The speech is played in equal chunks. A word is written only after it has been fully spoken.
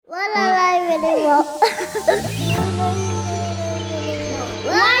I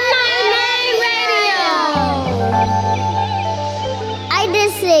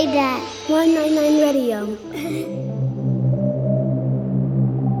did say that. 199 Radio.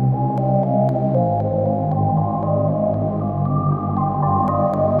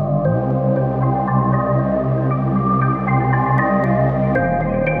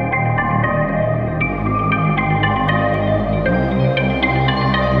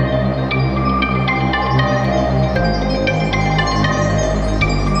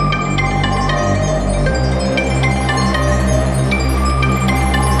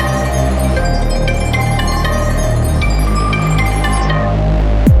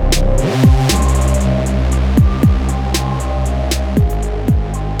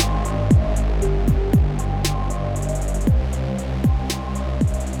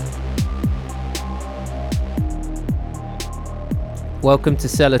 Welcome to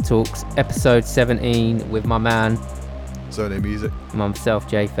Cellar Talks, episode 17, with my man, Zone Music. myself,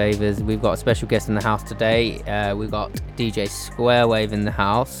 Jay Favors. We've got a special guest in the house today. We've got DJ Squarewave in the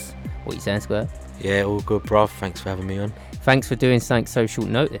house. What are you saying, Square? Yeah, all good, bruv. Thanks for having me on. Thanks for doing something so short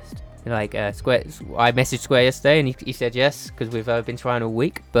notice. Like, Square, I messaged Square yesterday and he said yes, because we've been trying all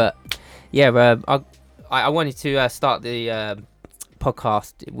week. But yeah, I wanted to start the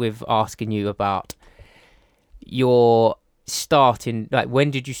podcast with asking you about your starting, like,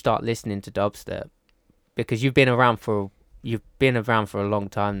 when did you start listening to dubstep? Because you've been around for a long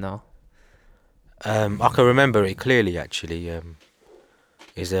time now. I can remember it clearly, actually.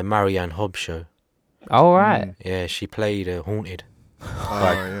 It's a Marianne Hobbs show. All right. Yeah, she played Haunted.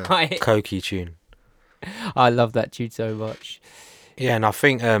 Yeah. Koki tune. I love that tune so much. Yeah, and I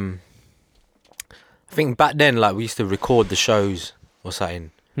think back then, like, we used to record the shows or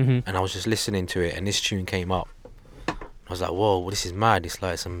something, and I was just listening to it, and this tune came up. I was like, whoa, this is mad. It's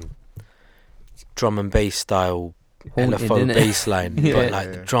like some drum and bass style Haunted, LFO bass line, Yeah. but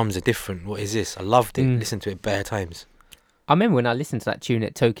like the drums are different. What is this? I loved it. Listened to it bare times. I remember when I listened to that tune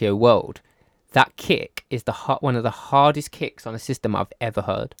at Tokyo World, that kick is one of the hardest kicks on a system I've ever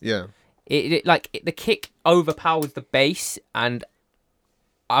heard. Yeah. The kick overpowers the bass, and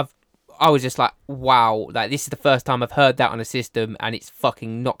I was just like, wow, like, this is the first time I've heard that on a system, and it's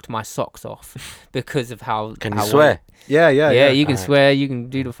fucking knocked my socks off because of how. Can you swear? Yeah. You can swear, you can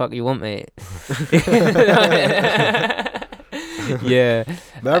do the fuck you want, mate. Yeah.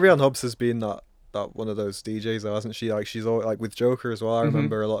 Marianne Hobbs has been that one of those DJs, though, hasn't she? Like, she's always, like, with Joker as well. I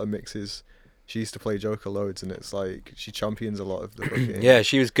remember a lot of mixes. She used to play Joker loads, and it's like she champions a lot of the fucking. Yeah,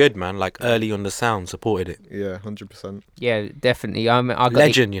 she was good, man. Like, early on the sound, supported it. Yeah, 100%. Yeah, definitely. I got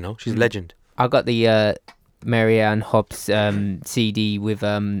Legend, she's legend. I got the Marianne Hobbs CD with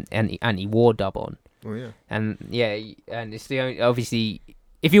anti-war dub on. Oh yeah. And yeah, and it's the only, obviously,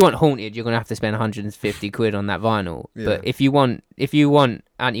 if you want Haunted, you're gonna have to spend 150 quid on that vinyl. Yeah. But if you want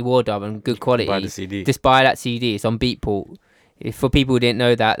anti-war dub and good quality, Buy the CD. just buy that CD. It's on Beatport. For people who didn't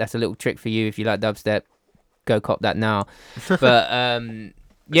know that, that's a little trick for you. If you like dubstep, go cop that now. But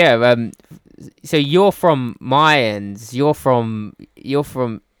so you're from my ends. You're from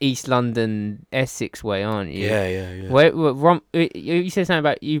East London, Essex way, aren't you? Yeah. Where you said something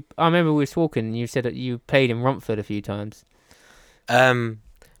about you. I remember we were talking, and you said that you played in Romford a few times. So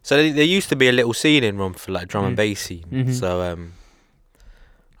there used to be a little scene in Romford, like drum and bass scene. Mhm. So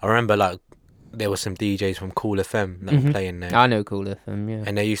I remember, like, there were some DJs from Cool FM that were playing there. I know Cool FM, yeah.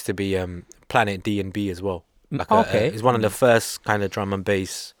 And there used to be Planet D&B as well. Like Okay. it's one of the first kind of drum and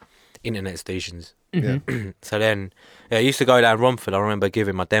bass internet stations. Yeah. So then, I used to go down Romford. I remember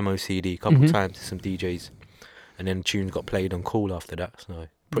giving my demo CD a couple times to some DJs, and then tunes got played on Cool after that. So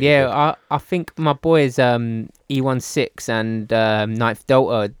pretty good. I think my boys E16 and Ninth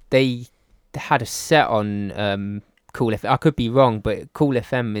Delta, they had a set on Cool FM. I could be wrong, but Cool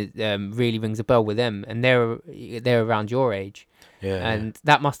FM really rings a bell with them, and they're around your age. Yeah. And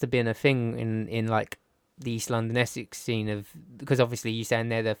that must have been a thing in like the East London Essex scene because obviously you're saying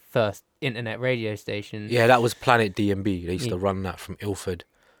they're the first internet radio station. Yeah, that was Planet D&B. They used to run that from Ilford.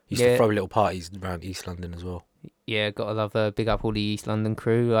 Used to throw little parties around East London as well. Yeah, gotta love big up all the East London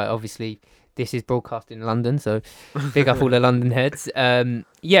crew. Like, obviously this is broadcast in London, so big up all the London heads.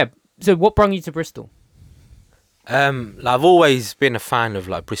 Yeah. So what brought you to Bristol? Like, I've always been a fan of,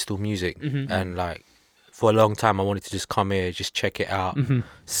 like, Bristol music, Mm-hmm. and, like, for a long time I wanted to just come here, just check it out, Mm-hmm.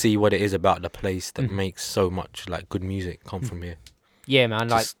 see what it is about the place that makes so much, like, good music come from here. Yeah, man.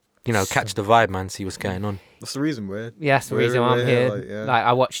 Like, Just, catch the vibe, man. See what's going on. That's the reason we're. yeah, that's the reason why I'm here. Like, Like,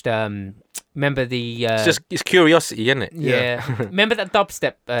 I watched. Remember the? It's curiosity, isn't it? Yeah. Remember that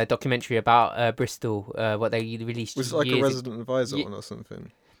dubstep documentary about Bristol? What they released. Was it like a years resident advisor Ye- one or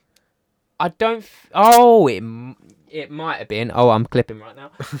something? I don't. Oh, it might have been. Oh, I'm clipping right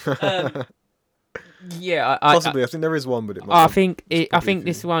now. Yeah, Possibly. I think there is one, but it might. I think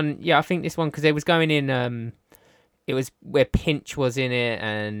this one. Yeah, I think this one because it was going in. It was where Pinch was in it,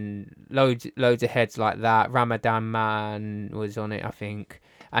 and loads of heads like that. Ramadan Man was on it, I think.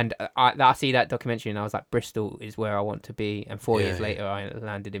 And I see that documentary, and I was like, Bristol is where I want to be. And 4 years later, I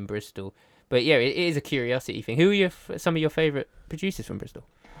landed in Bristol. But yeah, it is a curiosity thing. Who are some of your favourite producers from Bristol?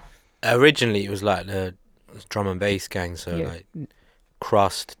 Originally, it was like the drum and bass gang, so like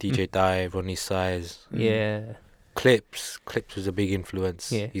Crust, DJ Dive, Ronnie Size. Yeah. Clips was a big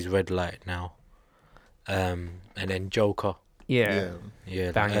influence. Yeah. He's Red Light now. And then Joker. Yeah.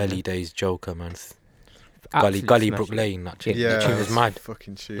 Yeah, Banging, early man. days Joker, man. Absolute Gully smashing. Brook Lane, that tune. Yeah, The tune was mad.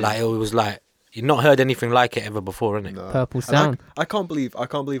 Fucking tune. Like, it was like, you've not heard anything like it ever before, innit? No. Purple And Sound. I can't believe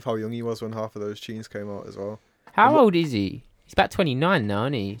how young he was when half of those tunes came out as well. How old is he? He's about 29 now,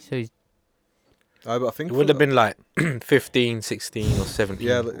 isn't he? So he's... But I think It would have been like 15, 16 or 17.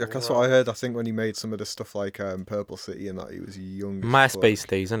 Yeah, like, that's what I heard. I think when he made some of the stuff like Purple City and that, he was young. as MySpace fuck.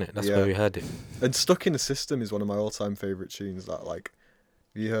 days, innit? That's Yeah. where we heard it. And Stuck in the System is one of my all-time favorite tunes. That like,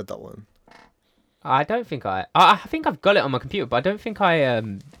 have you heard that one? I don't think I think I've got it on my computer, but I don't think I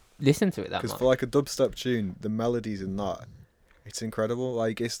listened to it that Because much. for like a dubstep tune, the melodies in that, it's incredible.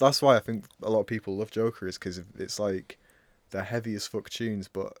 Like that's why I think a lot of people love Joker is because it's like they're heavy as fuck tunes,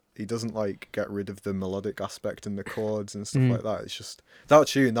 but he doesn't like get rid of the melodic aspect and the chords and stuff like that. It's just that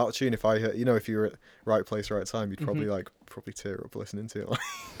tune. If I heard, if you were at right place, right time, you'd probably tear up listening to it. Like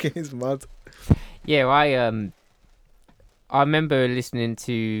it's mad. Yeah, I remember listening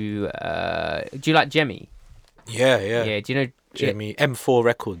to. Do you like Jemmy? Yeah. Yeah. Do you know Jimmy M4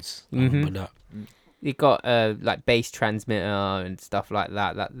 Records. I remember that. He got like bass transmitter and stuff like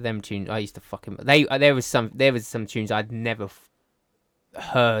that. Them tunes I used to fucking. There was some tunes I'd never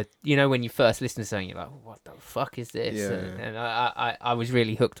heard. You know, when you first listen to something, you're like, what the fuck is this? Yeah. And I was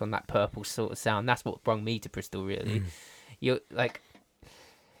really hooked on that purple sort of sound. That's what brought me to Bristol, really. You're like,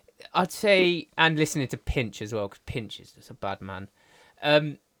 I'd say, and listening to Pinch as well, because Pinch is just a bad man.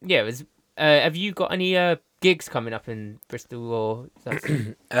 Yeah, it was. Have you got any gigs coming up in Bristol or?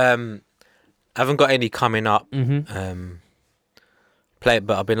 I haven't got any coming up. Mm-hmm. But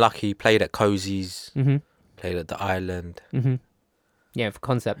I've been lucky. Played at Cozy's. Mm-hmm. Played at the Island. Mm-hmm. Yeah, for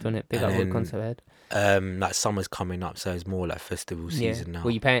Concept, wasn't it? Big up And with Concept Head. Like summer's coming up, so it's more like festival season now.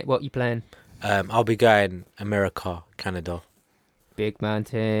 What you playing? I'll be going America, Canada. Big man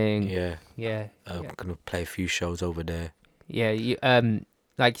thing. Yeah. Yeah. I'm gonna play a few shows over there. Yeah. You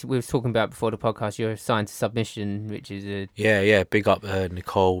like we were talking about before the podcast, you're signed to Submission, which is a Yeah. Big up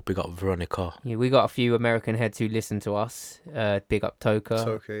Nicole. Big up Veronica. yeah. We got a few American heads who listen to us. Big up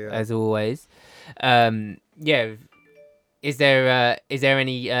Toka, Yeah. as always. Yeah. Is there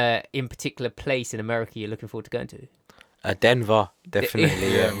any in particular place in America you're looking forward to going to? Denver,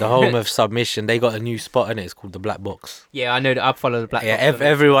 definitely. Yeah. The home of Submission. They got a new spot in it. It's called the Black Box. Yeah, I know that. I follow the Black Yeah, Box.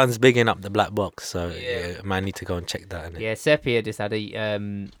 everyone's bigging up the Black Box, so Yeah. I might need to go and check that. Innit? Yeah, Sepia just had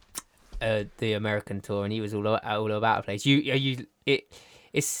the American tour, and he was all about the place.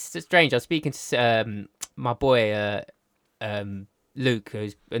 It's strange. I was speaking to my boy Luke,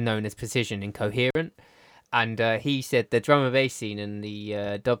 who's known as Precision Incoherent, and he said the drum and bass scene and the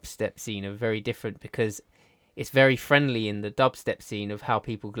dubstep scene are very different because it's very friendly in the dubstep scene of how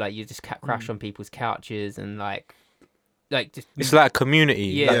people like you just crash on people's couches and like just It's like a community.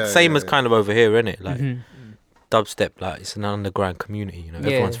 Yeah. Like, same as Yeah. kind of over here, innit? Like Mhm. dubstep, like it's an underground community. You know,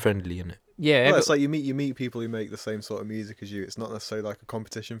 everyone's friendly, innit? Yeah, Well, it's like you meet people who make the same sort of music as you. It's not necessarily like a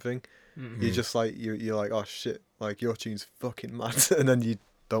competition thing. You're just like you're like, oh shit, like your tune's fucking mad, and then you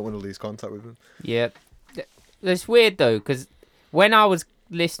don't want to lose contact with them. Yeah, it's weird though because when I was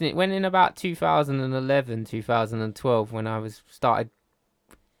listening, when in about 2011, 2012, when I was started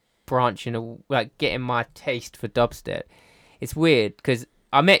branching, like getting my taste for dubstep, it's weird because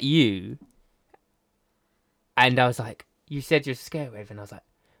I met you, and I was like, you said you're Scarewave, and I was like,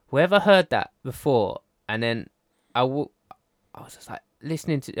 whoever heard that before, and then I was just like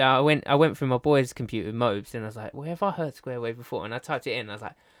listening to. I went through my boy's computer, Mobes, and I was like, where have I heard Squarewave before? And I typed it in, and I was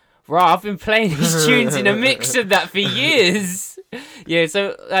like, right, I've been playing these tunes in a mix of that for years. Yeah,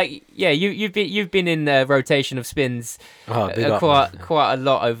 so like, yeah, you've been in the rotation of spins quite a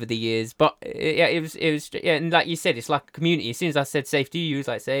lot over the years. But yeah, it was yeah, and like you said, it's like a community. As soon as I said Safe, to you was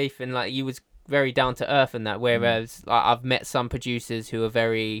like Safe, and like you was very down to earth and that. Whereas like, I've met some producers who are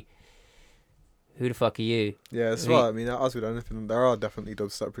very, who the fuck are you? Yeah, as well. I mean, as with anything, there are definitely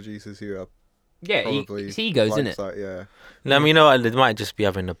dubstep producers who are Yeah, probably it's egos, isn't it? that, yeah. No, I mean, you know what? They might just be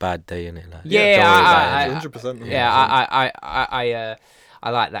having a bad day, innit? Like, Yeah, Hundred percent. Yeah, I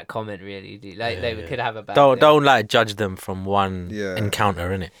like that comment really. Like they could have a bad. Don't like judge them from one Yeah. encounter,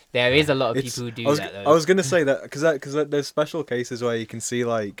 innit? There is a lot of It's- people who do I was, that though. I was gonna say that because there's special cases where you can see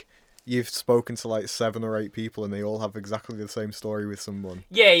like you've spoken to like 7 or 8 people and they all have exactly the same story with someone.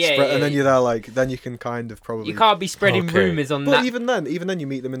 yeah. And then you're there like then you can kind of probably. You can't be spreading Okay. rumors on But that. even then you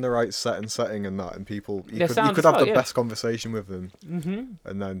meet them in the right setting and that, and people you They're could sound as have well, the yeah. best conversation with them, hmm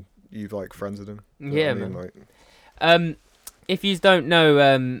and then you've like friends with them. You know Yeah, what I mean? man. Like, If you don't know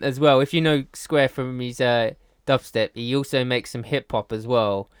as well, if you know Square from his dubstep, he also makes some hip hop as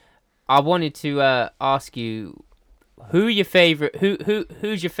well. I wanted to ask you, who's your favorite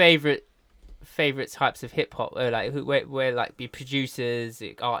types of hip hop? Like where like be producers,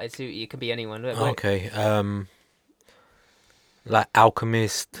 artists, who it could be anyone. Okay. Like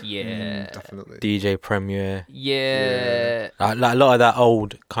Alchemist, Yeah. definitely. DJ Premier. Yeah. Like a lot of that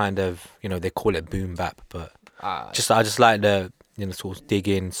old kind of, they call it boom bap, but I just like the sort of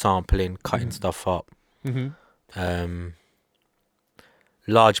digging, sampling, cutting stuff up. Mm-hmm.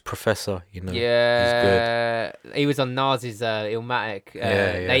 Large Professor, Yeah. He was on Nas's Illmatic.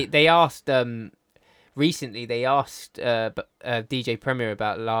 Yeah. They asked recently. They asked DJ Premier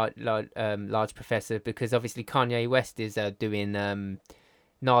about Large Professor because obviously Kanye West is doing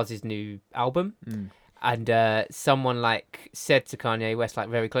Nas's new album. And someone like said to Kanye West, like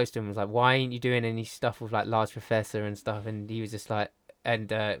very close to him, was like, "Why ain't you doing any stuff with like Large Professor and stuff?" And he was just like,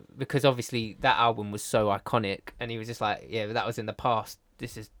 because obviously that album was so iconic, and he was just like, "Yeah, but that was in the past.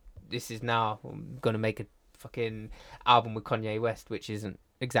 This is now. I'm gonna make a fucking album with Kanye West, which isn't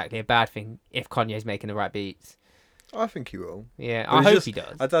exactly a bad thing if Kanye's making the right beats." I think he will. Yeah, But I it's hope just- he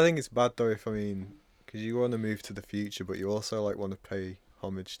does. I don't think it's bad though if because you want to move to the future, but you also like want to pay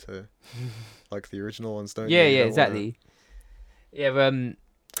homage to like the original ones, don't you? Yeah, You yeah, don't exactly. Yeah,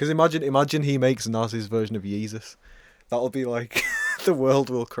 Because imagine he makes Nas's version of Yeezus. That'll be like the world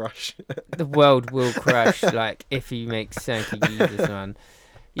will crash. the world will crash like if he makes Sanky Jesus, man.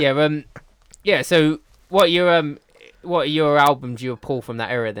 Yeah, so what are your albums you pull from that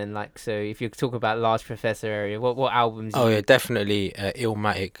era then? Like, so if you talk about Large Professor area, what albums? Oh yeah, definitely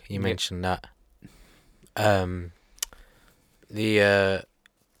Illmatic. You Yep. mentioned that.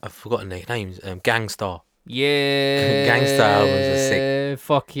 I've forgotten their names. Gangstar. Yeah, Gangsta albums are sick.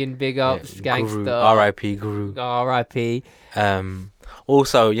 Fucking big ups, Yeah, Guru, Gangsta. R.I.P. Guru. R.I.P.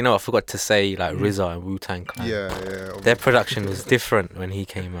 Also, I forgot to say like RZA and Wu-Tang Clan. Yeah. Their production was different when he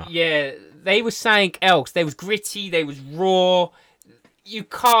came out. Yeah, they was something else. They was gritty. They was raw. You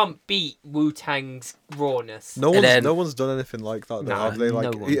can't beat Wu-Tang's rawness. No And one's done anything like that though, Nah, have they?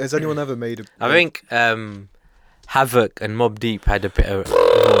 Like, no one. has anyone ever made a? I think Havoc and Mobb Deep had a bit of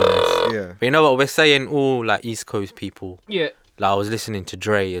rawness. Yeah. But you know what? We're saying all like East Coast people. Yeah, Like I was listening to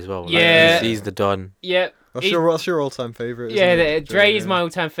Dre as well. Like, Yeah. he's the Don. yeah. That's He- your all-time favorite. Yeah, isn't it? Dre is yeah. my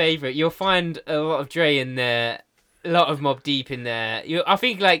all-time favorite. You'll find a lot of Dre in there, a lot of Mobb Deep in there. I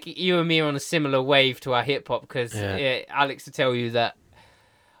think like you and me are on a similar wave to our hip hop because Yeah. Alex will tell you that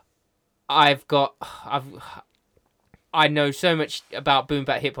I know so much about boom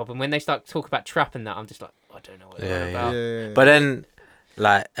bap hip hop, and when they start to talk about trap and that, I'm just like, I don't know what they're Yeah, about. Yeah. But then,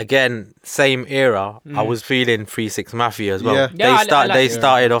 like again, same era. I Mm. was feeling 3-6 Mafia as well. Yeah. Yeah, I like They it.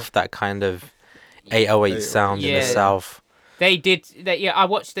 started off that kind of 808 sound in Yeah. the south. They did. Yeah, I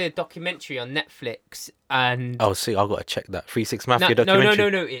watched the documentary on Netflix, and Oh, see, I gotta check that 3-6 Mafia no,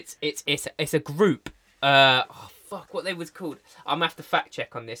 documentary. no. It's a group. Oh fuck, what they was called? I'm gonna have to fact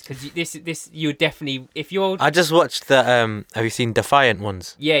check on this because this you definitely if you're I just watched the. Have you seen Defiant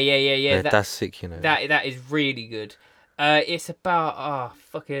ones? yeah. That's sick. That is really good. It's about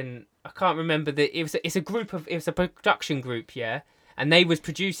fucking I can't remember it's a production group, yeah, and they was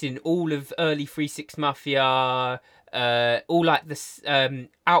producing all of early 3-6 Mafia, all like this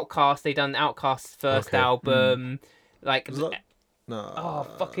Outkast. They done Outkast's first Okay. album, like Was that- No.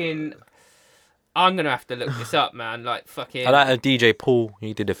 fucking. I'm gonna have to look this up, man. Like fucking. I like DJ Paul.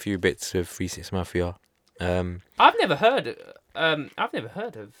 He did a few bits of 3-6 Mafia. I've never heard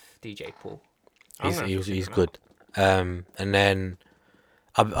of DJ Paul. I'm gonna have to check He's him good. And then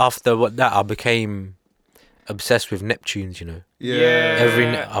after that, I became obsessed with Neptunes.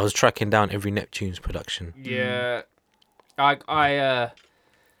 Yeah. I was tracking down every Neptunes production. Yeah,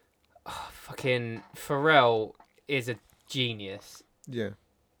 fucking Pharrell is a genius, Yeah.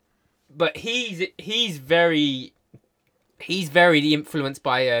 but he's very influenced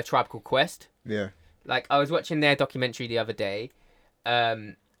by a Tribe Called Quest. Yeah. Like I was watching their documentary the other day,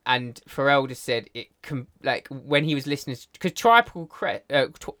 and Pharrell just said like when he was listening because Tribe Called Quest.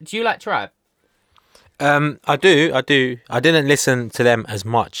 Do you like Tribe? I do. I didn't listen to them as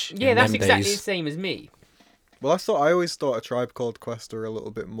much. Yeah, in that's them exactly days. the same as me. Well, I always thought A Tribe Called Quest were a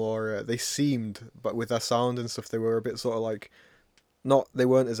little bit more. They seemed, but with their sound and stuff, they were a bit sort of like, they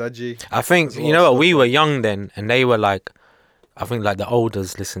weren't as edgy. I think There's a you lot know of what, we stuff were like- young then, and they were like, I think like the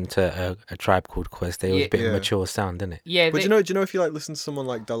olders listened to a Tribe Called Quest. They was Yeah. a bit Yeah. mature sound, didn't it? Yeah, But they- do you know if you like listen to someone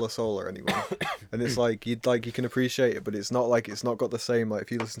like De La Soul or anyone, and it's like you can appreciate it, but it's not got the same, like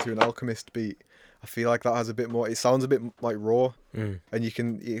if you listen to an Alchemist beat, I feel like that has a bit more. It sounds a bit like raw, and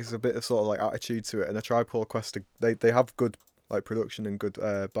it's a bit of sort of like attitude to it. And A Tribe Called Quest, they have good like production and good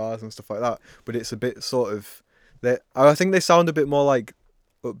bars and stuff like that, but it's a bit sort of I think they sound a bit more like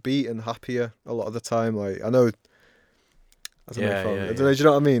upbeat and happier a lot of the time. Like I don't know. I don't know. Do you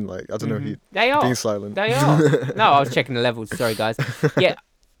know what I mean? Like I don't know if you they are. being silent. They are. No, I was checking the levels. Sorry, guys. Yeah,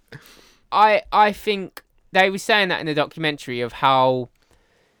 I think they were saying that in the documentary of how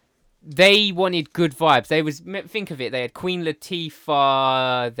they wanted good vibes. Think of it. They had Queen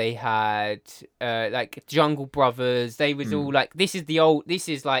Latifah. They had like Jungle Brothers. They was all like, this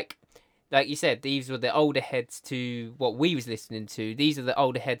is like you said, these were the older heads to what we was listening to. These are the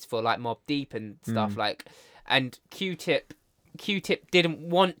older heads for like Mobb Deep and stuff like, and Q-Tip didn't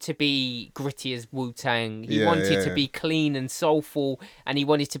want to be gritty as Wu-Tang. He wanted to be clean and soulful, and he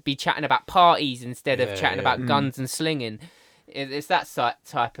wanted to be chatting about parties instead of chatting about guns and slinging. It's that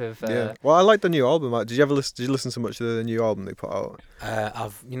type of. Yeah. Well, I like the new album. Did you listen to much of the new album they put out?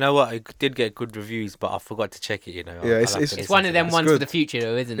 You know what, I did get good reviews, but I forgot to check it. You know. Yeah, I'll have to It's listen one to of them that. ones good. for the future,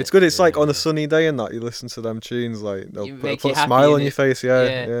 though, isn't it? It's good. It's like on a sunny day and that you listen to them tunes, like they'll You put, make put you a happy, smile on innit? your face.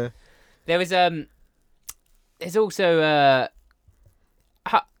 Yeah. Yeah. There was there's also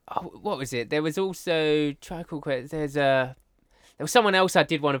what was it? There was also Tribe Called Quest. There was someone else I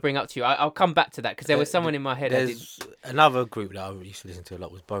did want to bring up to you. I'll come back to that because there was someone in my head. There's another group that I used to listen to a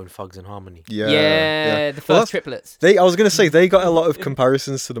lot was Bone Thugs and Harmony. Yeah. The first Well, that's- triplets. I was gonna say they got a lot of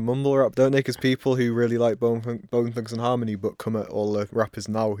comparisons to the mumble rap, don't they? Because people who really like Bone Thugs and Harmony, but come at all the rappers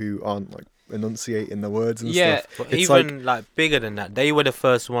now who aren't like enunciating the words and Yeah. stuff. But It's even like bigger than that, they were the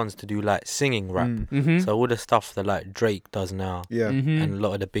first ones to do like singing rap. Mm-hmm. So all the stuff that like Drake does now, Yeah. and a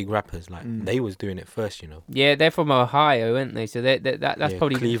lot of the big rappers, like they was doing it first, you know. Yeah, they're from Ohio, aren't they? So that's Yeah,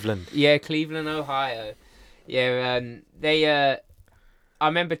 probably Cleveland. Yeah, Cleveland, Ohio. Yeah, they. I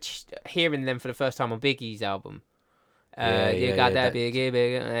remember hearing them for the first time on Biggie's album. You got that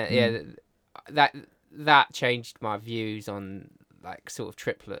Biggie. That changed my views on like sort of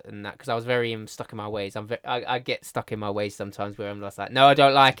triplet and that because I was very stuck in my ways. I get stuck in my ways sometimes where I'm just like, no, I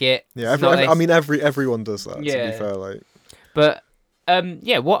don't like it. Yeah. It's not this. I mean, everyone does that. To Yeah. be fair, like. But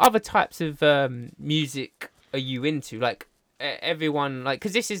what other types of music are you into? Like everyone, like,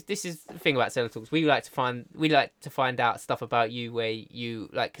 because this is the thing about Cellar Talks. We like to find out stuff about you where you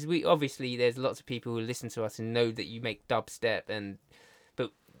like, because we obviously there's lots of people who listen to us and know that you make dubstep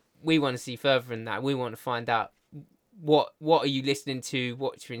but we want to see further than that. We want to find out what are you listening to,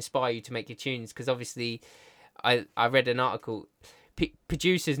 what to inspire you to make your tunes, because obviously I read an article.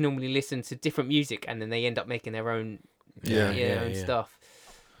 Producers normally listen to different music and then they end up making their own own stuff.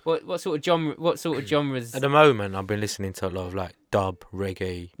 What sort of genres? At the moment, I've been listening to a lot of like dub,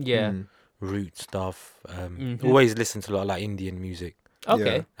 reggae, Yeah. root stuff. Always listen to a lot of like Indian music.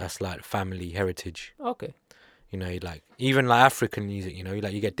 Okay. Yeah. That's like family heritage. Okay. You know, like even like African music. You know,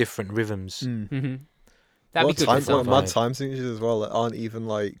 like you get different rhythms. Mm-hmm. That'd be good. Time, for some mad vibe. time signatures as well that aren't even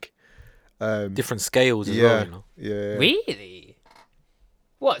like. Different scales as Yeah. well. You know. Yeah. Really?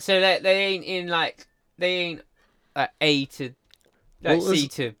 What? So they ain't in like A to like Well, C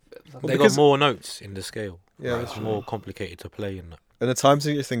to. They because- got more notes in the scale. Yeah, Like, that's it's more complicated to play and that. And the time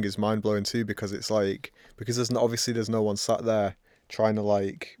signature thing is mind blowing too because it's like there's no one sat there trying to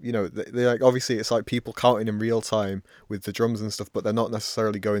like they like obviously it's like people counting in real time with the drums and stuff, but they're not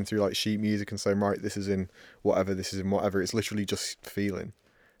necessarily going through like sheet music and saying right this is in whatever. It's literally just feeling.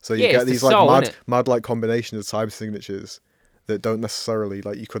 So you Yeah, get it's the these soul, like innit? mad like combinations of time signatures that don't necessarily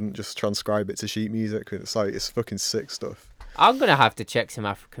like you couldn't just transcribe it to sheet music. It's like it's fucking sick stuff. I'm gonna have to check some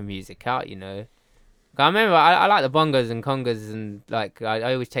African music out. I remember I like the bongos and congas and like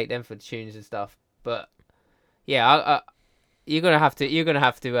I always take them for the tunes and stuff. But yeah, you're gonna have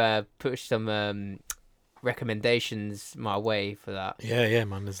to push some recommendations my way for that. Yeah,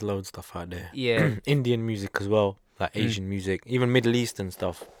 man. There's loads of stuff out there. Yeah. Indian music as well, like Asian music, even Middle Eastern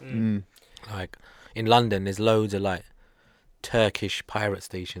stuff. Mm. Like in London, there's loads of like Turkish pirate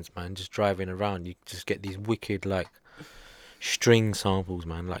stations, man. Just driving around, you just get these wicked like string samples,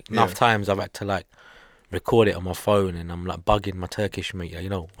 man. Like enough times I've had to like record it on my phone, and I'm like bugging my Turkish mate.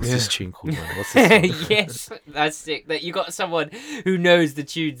 Like, what's this tune called, man? What's this song? Yes, that's sick. That you got someone who knows the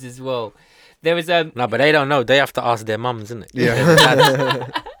tunes as well. There was No, but they don't know. They have to ask their mums, isn't it? Yeah.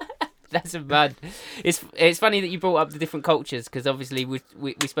 That's a bad. It's funny that you brought up the different cultures because obviously we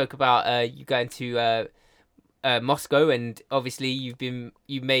spoke about you going to Moscow, and obviously you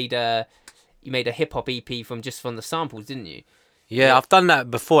made a hip hop EP from the samples, didn't you? Yeah, I've done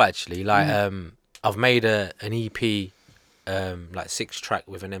that before actually. Like I've made an EP, like 6-track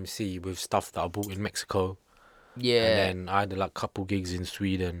with an MC with stuff that I bought in Mexico. Yeah. And then I had like a couple gigs in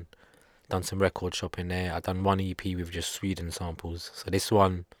Sweden, done some record shopping there. I've done one EP with just Sweden samples. So this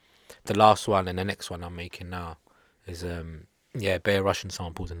one, the last one, and the next one I'm making now is bare Russian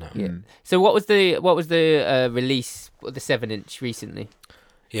samples and that. Yeah. So what was the release of the 7-inch recently?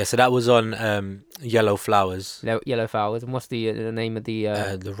 Yeah, so that was on Yellow Flowers. Yellow Flowers, and what's the name of the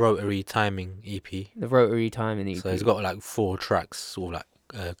Rotary Timing EP. The Rotary Timing EP. So it's got like 4 tracks, sort of like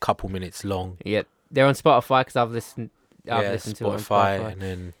a couple minutes long. Yep, they're on Spotify because I've listened to Spotify, it on Spotify, and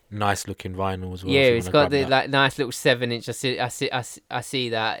then nice looking vinyl as well. Yeah, if you it's wanna got grab the that. like nice little 7-inch. I see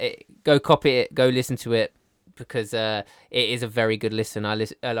that. Go copy it. Go listen to it because it is a very good listen.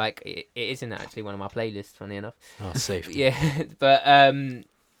 It isn't actually one of my playlists. Funny enough. Oh, safe. Yeah, but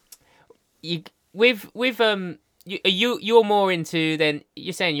you're more into then.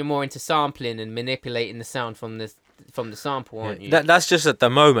 You're saying you're more into sampling and manipulating the sound from the sample, aren't you? That's just at the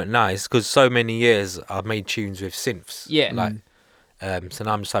moment now. It's because so many years I've made tunes with synths. Yeah. Like, so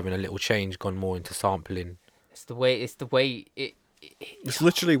now I'm just having a little change, gone more into sampling. It's the way It's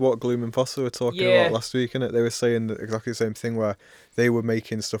literally what Gloom and Fossa were talking Yeah. about last week, innit? They were saying exactly the same thing where they were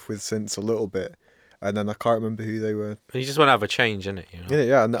making stuff with synths a little bit, and then I can't remember who they were. You just want to have a change, innit? You know?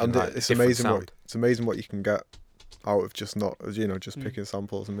 Yeah, and like, it's different amazing sound. it's amazing what you can get out of just not picking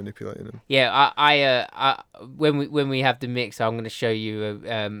samples and manipulating them. Yeah, I when we have the mix, I'm going to show you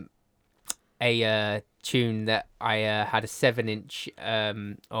a tune that I had a 7-inch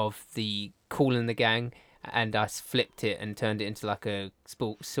of the Kool and the Gang, and I flipped it and turned it into like a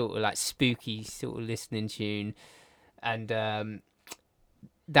sort of like spooky sort of listening tune, and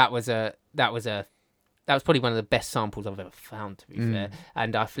that was probably one of the best samples I've ever found, to be fair.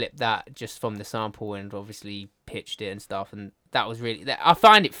 And I flipped that just from the sample and obviously pitched it and stuff. And that was really... I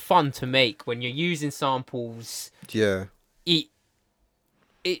find it fun to make when you're using samples. Yeah.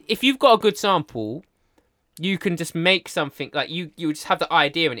 If you've got a good sample, you can just make something... Like, you just have the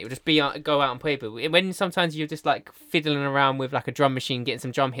idea and it would just go out on paper. When sometimes you're just, like, fiddling around with, like, a drum machine, getting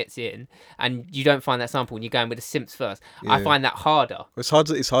some drum hits in, and you don't find that sample and you're going with the synths first, Yeah. I find that harder. It's hard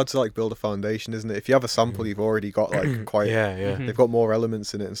to like build a foundation, isn't it? If you have a sample, you've already got like quite they've got more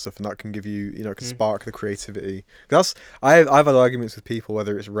elements in it and stuff, and that can give you can spark the creativity. I've had arguments with people,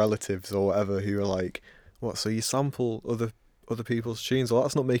 whether it's relatives or whatever, who are like, what, so you sample other people's tunes? Well,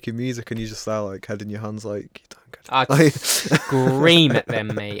 that's not making music, and you just start like head in your hands like, you don't get it. I'd scream at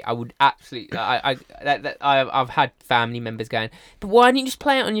them, mate. I would absolutely. I've had family members going, but why don't you just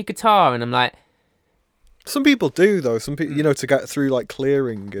play it on your guitar? And I'm like, some people do though. Some people, to get through like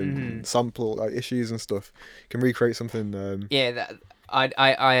clearing and sample like issues and stuff, can recreate something. yeah,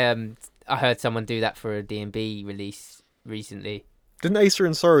 I heard someone do that for a D&B release recently. Didn't Acer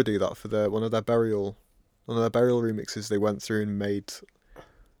and Sora do that for one of their burial remixes? They went through and made,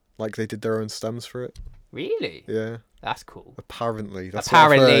 like, they did their own stems for it. Really? Yeah. That's cool. Apparently, that's what I've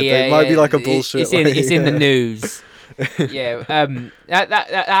heard. Apparently, yeah, it might be like a It's bullshit. it's in the news. Yeah.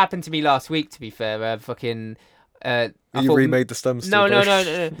 That happened to me last week. To be fair, fucking. You remade the stems.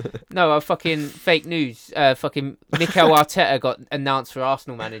 No. Fucking fake news. Fucking Mikel Arteta got announced for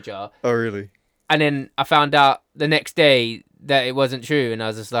Arsenal manager, Oh really? and then I found out the next day that it wasn't true, and I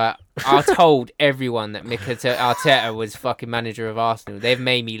was just like, I told everyone that Mikel Arteta was fucking manager of Arsenal. They've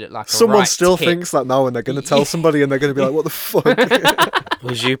made me look like a Someone right still tit. thinks that now, and they're going to tell somebody, and they're going to be like, "What the fuck?"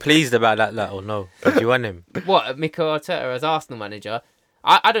 Was you pleased about that or no? Did you want him? What, Mikel Arteta as Arsenal manager?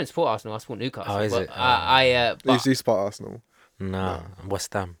 I don't support Arsenal. I support Newcastle. Oh, is but it? but You spot Arsenal, Nah,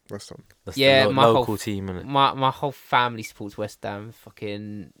 West Ham. West Ham. That's Yeah, the my local whole- team, innit? my whole family supports West Ham.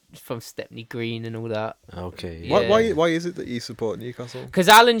 Fucking from Stepney Green and all that. Okay. Yeah. Why is it that you support Newcastle? Because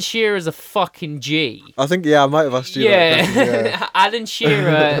Alan Shearer's a fucking G. I think I might have asked you that question. Yeah. Alan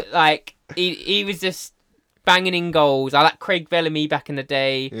Shearer, like he was just banging in goals. I like Craig Bellamy back in the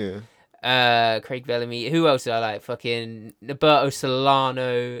day. Yeah. Craig Bellamy. Who else did I like? Fucking Roberto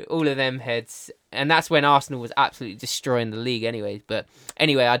Solano. All of them heads. And that's when Arsenal was absolutely destroying the league anyways. But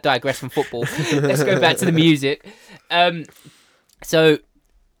anyway, I digress from football. Let's go back to the music. So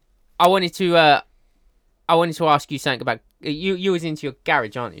I wanted to ask you something about you was into your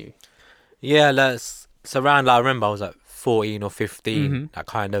garage, aren't you? Yeah, it's around, I remember I was like 14 or 15, Mhm. that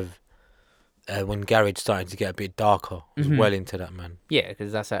kind of, when garage started to get a bit darker. I was Mhm. well into that, man. Yeah,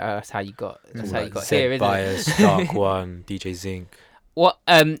 because that's how you got Like here, isn't Zed it? Bias, Dark One, DJ Zinc. What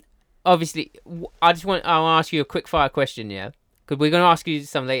obviously, I'll ask you a quick fire question, yeah? Because we're going to ask you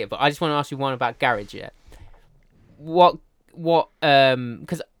some later, but I just want to ask you one about garage, yeah?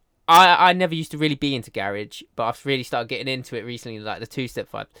 Because I never used to really be into garage, but I've really started getting into it recently, like the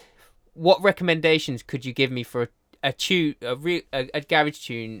two-step vibe. What recommendations could you give me for a garage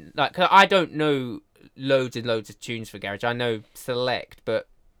tune? Like, 'cause I don't know loads and loads of tunes for garage. I know select, but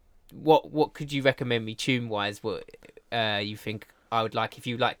what could you recommend me tune-wise? What you think I would like if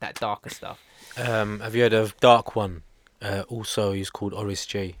you like that darker stuff? Have you heard of Dark One? Also, he's called Oris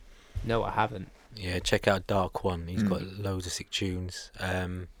J. No, I haven't. Yeah, check out Dark One. He's got loads of sick tunes.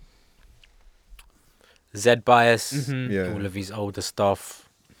 Zed Bias, Yeah. all of his older stuff.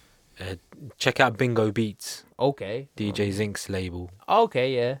 Check out Bingo Beats, Okay. DJ Zink's label.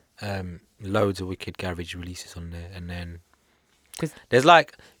 Okay, yeah. Loads of wicked garage releases on there, and then 'Cause- there's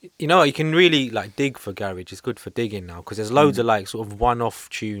like, you know, you can really like dig for garage. It's good for digging now because there's loads of like sort of one-off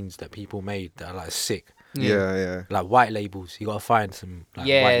tunes that people made that are like sick, Yeah. like white labels. You gotta find some like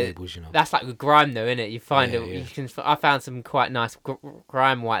Yeah, white labels, you know. That's like with grime, though, isn't it? You find Yeah, it. yeah. You can. I found some quite nice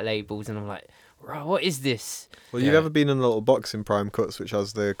grime white labels, and I'm like, "Right, what is this?" Well, you've Yeah. ever been in a little box in Prime Cuts which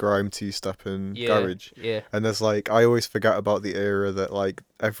has the grime two-step and Yeah, garage? yeah. And there's like, I always forget about the era that like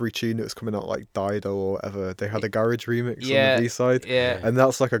every tune that was coming out, like Dido or whatever, they had a garage remix Yeah, on the B-side. Yeah. And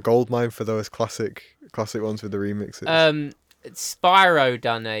that's like a gold mine for those classic ones with the remixes. Spyro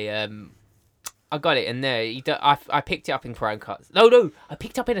done a I got it in there. I picked it up in Prime Cuts. No, I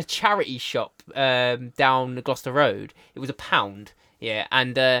picked it up in a charity shop down Gloucester Road. It was £1. Yeah,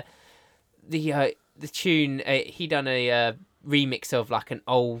 and the tune he done a remix of like an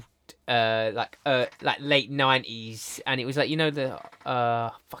old like late 90s, and it was like, you know, the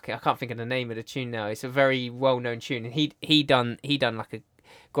fuck it, I can't think of the name of the tune now. It's a very well known tune, and he done like a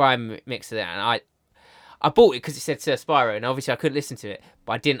grime mix of that, and I bought it because it said Sir Spyro, and obviously I couldn't listen to it,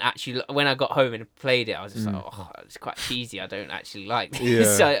 but I didn't actually. When I got home and played it, I was just like, oh, it's quite cheesy. I don't actually like this.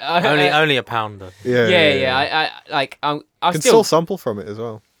 Yeah. So Only a pound though. yeah. I can still sample from it as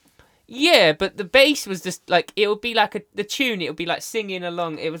well. yeah, but the bass was just like, it would be like the tune. It would be like singing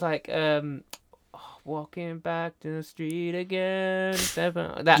along. It was like walking back to the street again.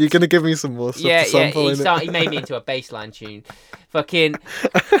 That You're gonna give me some more stuff to sample in it. He made me into a bassline tune. Fucking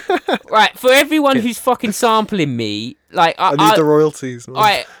right, for everyone who's fucking sampling me, like I need the royalties,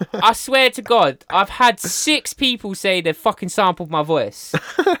 man. I swear to God, I've had 6 people say they've fucking sampled my voice.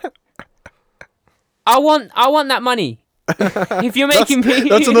 I want that money. If you're making me,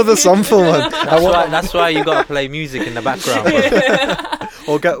 That's another sample, man. That's why you gotta play music in the background.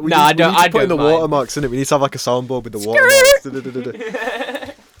 Or get. We I need to put in the don't mind. watermarks in it. We need to have like a soundboard with the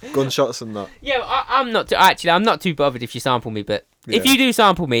watermarks. Gunshots and that. Yeah, I'm not too bothered if you sample me, but if Yeah. you do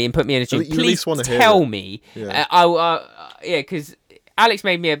sample me and put me in a tune, You at please least wanna hear tell it. me. Yeah. Because Alex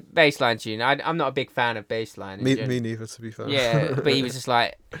made me a bassline tune. I'm not a big fan of bassline. in Me general. neither, to be fair. Yeah, but he was just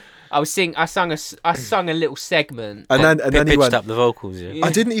like, I sung a little segment. And then he pitched went. up the vocals. Yeah.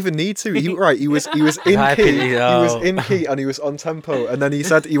 I didn't even need to. He was in High key. pitch, He was oh. in key and he was on tempo. And then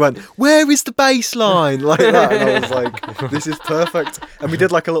he went, "Where is the bass line?" Like that. And I was like, "This is perfect." And we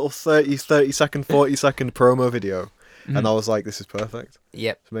did like a little 30 second, 40 second promo video. And I was like, "This is perfect."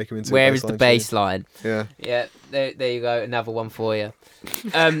 Yep. To make him into. Where a is the tune. bass line? Yeah. Yeah, there you go. Another one for you.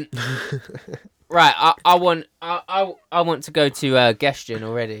 Right, I want to go to Gestion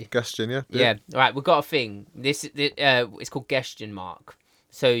already. Gestion, yeah. Yeah. Right, we've got a thing. It's called Gestion Mark.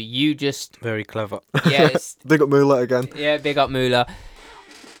 So you just Very clever. Big up Moolah again. yeah, big up Moolah.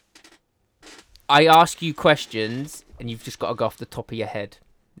 I ask you questions, and you've just got to go off the top of your head.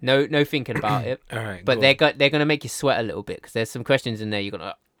 No thinking about it. All right. But they're gonna make you sweat a little bit because there's some questions in there. You're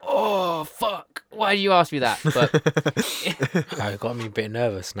gonna, oh fuck, why did you ask me that? But It got me a bit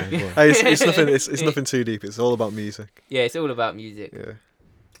nervous now. Go on. Hey, it's nothing. It's nothing too deep. It's all about music. yeah, it's all about music, Yeah.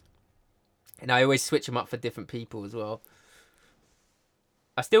 and I always switch them up for different people as well.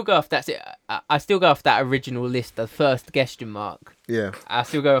 I still go off that. I still go off that original list, the first Gestion Mark. Yeah. I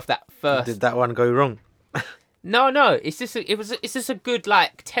still go off that first. Did that one go wrong? No. It's just a good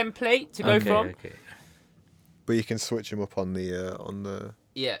like template to go from. Okay. But you can switch them up on the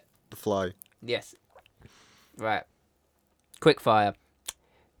Yeah. fly. Yes. Right. Quick fire.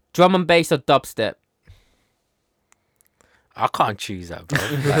 Drum and bass or dubstep? I can't choose that, bro.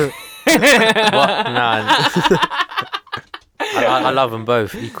 What? Nah. I love them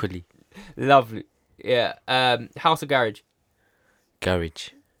both equally. Lovely. Yeah. House or garage? Garage.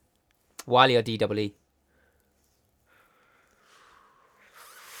 Wiley or DWE?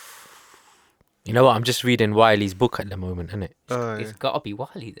 You know what? I'm just reading Wiley's book at the moment, isn't it? Oh, It's yeah. gotta be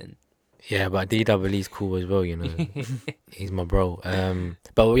Wiley then. Yeah, but DWE's cool as well, you know. He's my bro.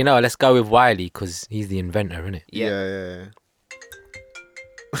 But you know, let's go with Wiley because he's the inventor, isn't it? Yeah.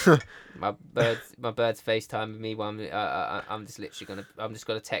 Yeah. My bird's FaceTiming me while I'm just literally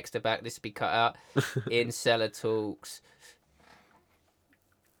gonna text her back. This will be cut out. In Cellar Talks.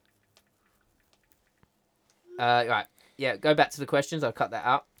 Right. Yeah, go back to the questions. I'll cut that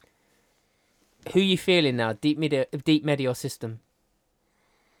out. Who you feeling now? Deep midi or system?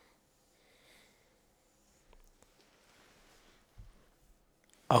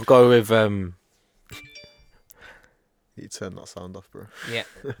 I'll go with You turn that sound off, bro. Yeah.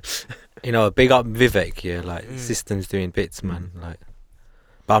 you know, big up Vivek, yeah, like systems doing bits, man. Like,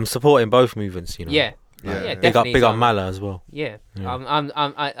 but I'm supporting both movements, you know. Yeah. Yeah. Yeah. Big up Definitely. Mala as well. Yeah. Yeah.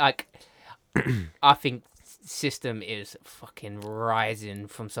 I like. I think system is fucking rising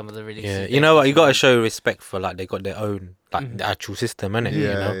from some of the releases. Yeah, they've you know what? You done. gotta show respect for like they got their own like the actual system, innit? Yeah, you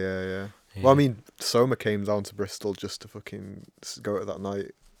know? yeah. Yeah. Well, I mean, Soma came down to Bristol just to fucking go to that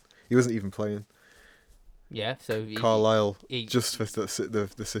night. He wasn't even playing. Yeah. So Carlisle, he- just for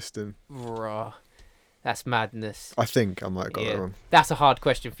the system. Raw. That's madness. I think I might have got Yeah. that wrong. That's a hard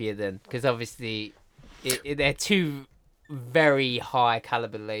question for you then, because obviously they're two very high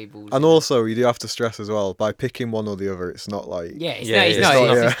caliber labels. And also, you do have to stress as well, by picking one or the other, it's not like... yeah, it's Yeah, not. it's It's not.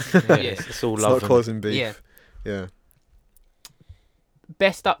 not- It's just- Yeah, yeah. it's all It's love. not causing beef. Yeah. Yeah.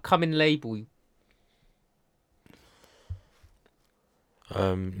 Best upcoming label.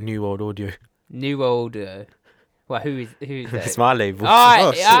 New World Audio. New old. Well, who is that? It's my label.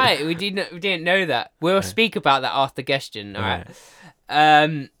 All shit. right. We didn't know that. We'll speak about that after Gestion. All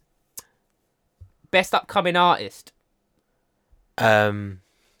right. Best upcoming artist.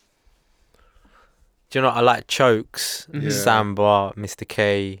 Do you know what? I like Chokes, Yeah. Samba, Mr.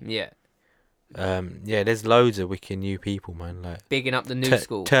 K. Yeah. Yeah, there's loads of wicked new people, man. Like Bigging up the new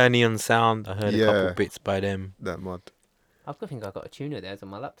school. Turny on Sound. I heard a Yeah. couple bits by them. That mud. I think I got a tuner there on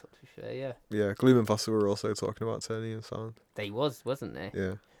my laptop. To be fair, yeah. Yeah, Gloom and Fossil were also talking about turning and sound. They wasn't they?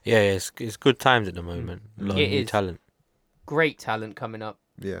 Yeah. Yeah, it's good times at the moment. A lot It of new is. talent. Great talent coming up.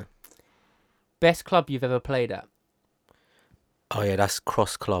 Yeah. Best club you've ever played at. Oh yeah, that's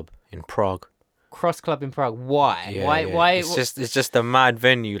Cross Club in Prague. Cross Club in Prague. Why? Yeah, Why? yeah. Why? It's just a mad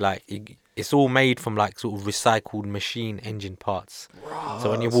venue. Like it's all made from like sort of recycled machine engine parts.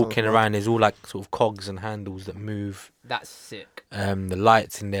 So when you're that sounds walking mad. around, there's all like sort of cogs and handles that move. That's sick. The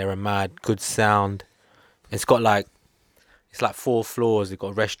lights in there are mad. Good sound. It's got like it's like 4 floors. They've got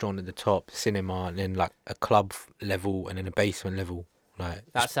a restaurant at the top, cinema, and then like a club level, and then a basement level. Like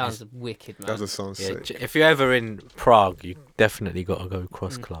That it's- sounds wicked, man. That just sounds yeah, sick. if you're ever in Prague, you definitely got to go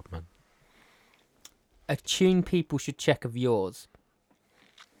Cross Club, man. A tune people should check of yours.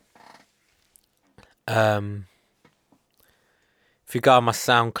 If you go on my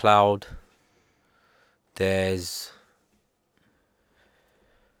SoundCloud, there's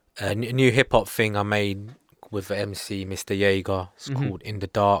a new hip hop thing I made with the MC Mr. Jaeger. It's called In the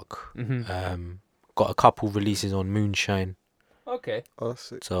Dark. Got a couple releases on Moonshine, Okay. Oh, that's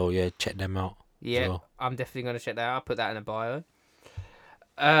sick. so yeah, check them out. Yeah, well. I'm definitely gonna check that out. I'll put that in a bio.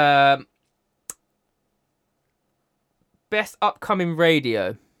 Best upcoming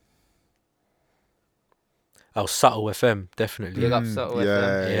radio. Oh, Subtle FM, definitely. Big up Subtle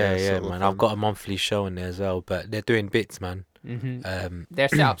FM. Yeah, Subtle man. FM. I've got a monthly show in there as well, but they're doing bits, man. They're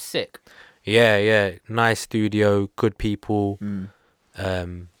set up sick. Yeah, nice studio, good people, Mm.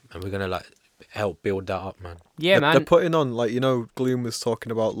 and we're gonna like help build that up, man. Yeah, They're man. putting on, like, you know, Gloom was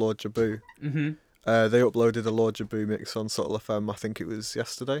talking about Lord Jabu. Mhm. They uploaded a Lord Jabu mix on Subtle FM, I think it was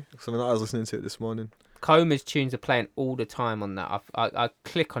yesterday. Something like I was listening to it this morning. Coma's tunes are playing all the time on that. I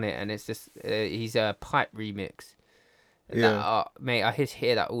click on it and it's just he's a pipe remix. Yeah. Mate, I just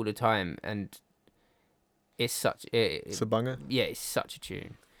hear that all the time and it's such It's a banger. yeah, it's such a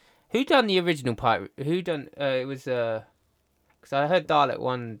tune. Who done the original pipe? Who done? It was because I heard Dalek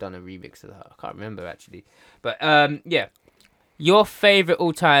One done a remix of that. I can't remember actually, but yeah. Your favorite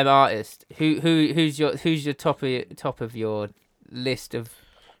all-time artist? Who's your top of your list of?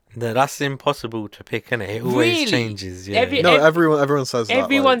 No, that's impossible to pick, innit? It always Really? changes. Yeah. Every- Everyone says that.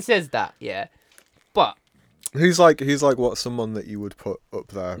 Everyone like, says that, yeah. But who's like what someone that you would put up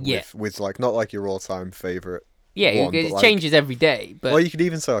there Yeah. with like not like your all time favourite. yeah, One, it but, like- changes every day. But Well, you could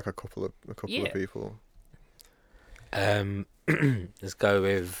even say like a couple of Yeah. people. Let's go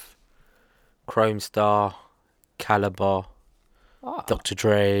with Chrome Star, Caliber, oh, Dr.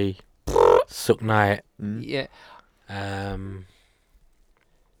 Dre, Suck Knight. yeah,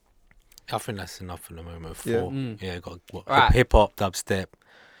 I think that's enough for the moment. 4. Yeah. Yeah, got what, Right. hip hop, dubstep,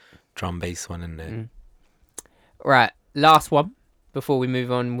 drum bass one in there. right. Last one. before we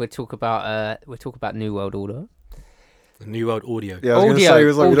move on, we'll talk about New World Order. The New World Audio. Yeah, I was going to say, he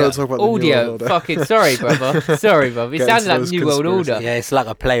was like, we don't talk about the New audio. World Order. Fucking sorry, brother. Sorry, brother. It Get sounded into like those New World conspiracies. Order. Yeah, it's like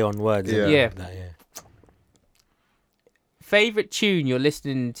a play on words. Yeah. Yeah. That, yeah. Favorite tune you're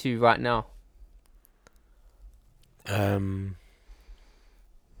listening to right now? Do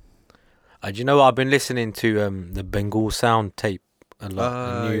you know what? I've been listening to the Bengal Sound tape a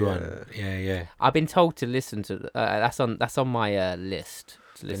lot. The new one. Yeah. I've been told to listen to. That's on my list.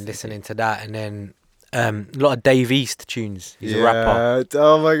 To Been listen listening to that, and then a lot of Dave East tunes. He's a rapper.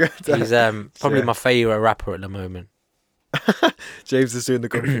 Oh my god. He's probably Yeah. my favourite rapper at the moment. James is doing the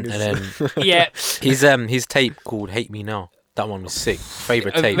gun And fingers. then Yeah. his tape called Hate Me Now. That one was sick.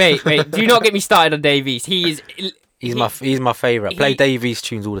 Favourite tape. Wait. Do not get me started on Dave East. He is. He's my favourite. I play he- Dave East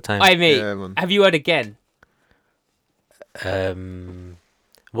tunes all the time. I mean, Yeah, man. have you heard Again?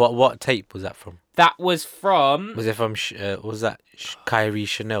 What tape was that from? That was from. Was it from was that Kyrie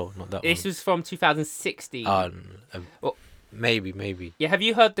Chanel? Not that This one. was from 2016. Well- Maybe. Yeah, have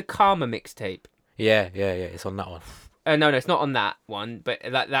you heard the Karma mixtape? Yeah. It's on that one. No, it's not on that one, but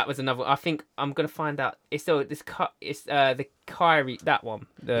that was another. I think I'm gonna find out. It's the Kyrie, that one.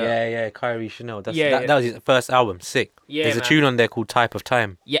 Yeah, Kyrie Chanel. That Yeah. was his first album. Sick. Yeah, There's man. a tune on there called Type of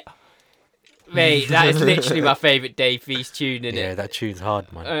Time. Mate, that is literally my favourite Dave Feast tune in Yeah, it. that tune's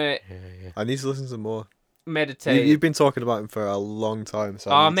hard, man. I need to listen to more. Meditate. You've been talking about him for a long time.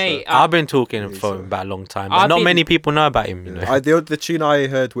 So Oh, I need to- mate. I've been talking Yeah, for so- about a long time, I've but not been- many people know about him. You know. the tune I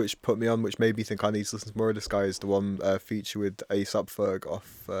heard which put me on, which made me think I need to listen to more of this guy, is the one feature with ASAP Ferg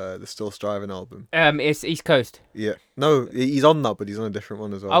off the Still Striving album. It's East Coast. Yeah. No, he's on that, but he's on a different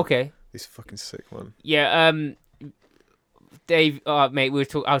one as well. Okay. He's fucking sick, man. Yeah. Dave. Mate,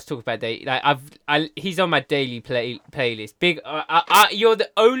 I was talking about Dave. Like, he's on my daily playlist. You're the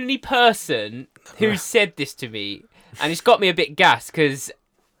only person who said this to me, and it's got me a bit gassed because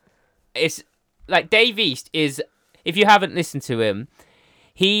it's like Dave East is. If you haven't listened to him,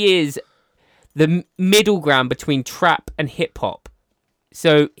 he is the middle ground between trap and hip hop.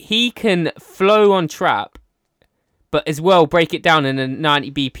 So he can flow on trap, but as well break it down in a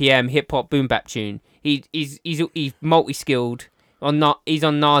 90 BPM hip hop boom bap tune. He's multi skilled. He's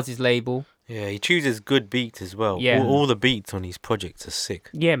on Nas's label. Yeah, he chooses good beats as well. Yeah. All the beats on his projects are sick.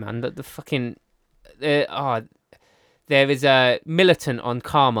 Yeah, man. The fucking there is a Militant on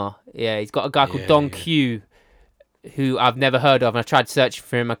Karma. Yeah, he's got a guy called Yeah, Don yeah. Q, who I've never heard of. And I tried searching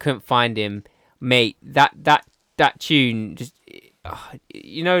for him. I couldn't find him. Mate, that tune just.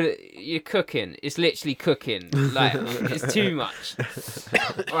 You know, you're cooking. It's literally cooking. Like, it's too much.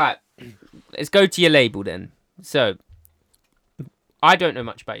 All right, let's go to your label then. So, I don't know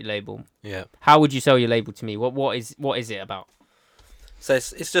much about your label. Yeah. How would you sell your label to me? What is it about? So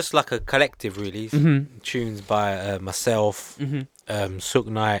it's just like a collective, really. Tunes by myself, Sook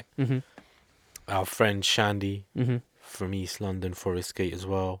Knight, our friend Shandy from East London, Forest Gate as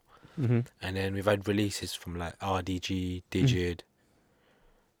well. And then we've had releases from like RDG, Digid,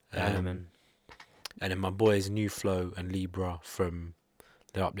 and then my boys New Flow and Libra from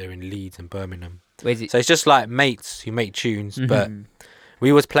they're up there in Leeds and Birmingham. Where's it? So it's just like mates who make tunes, but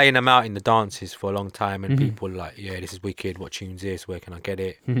we was playing them out in the dances for a long time, and people were like, yeah, this is wicked. What tune's this? Where can I get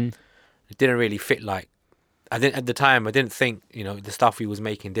it? It didn't really fit. Like I didn't at the time. I didn't think the stuff we was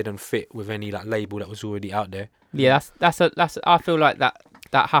making didn't fit with any like label that was already out there. Yeah, that's. I feel like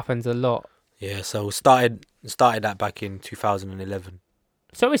that happens a lot. Yeah, so started that back in 2011.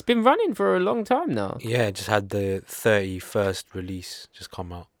 So it's been running for a long time now, Yeah, just had the 31st release just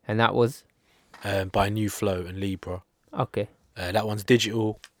come out and that was by New Flow and Libra. okay. That one's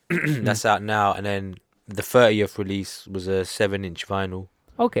digital. That's out now, and then the 30th release was a 7-inch vinyl.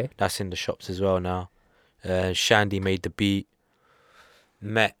 Okay. That's in the shops as well now. Shandy made the beat.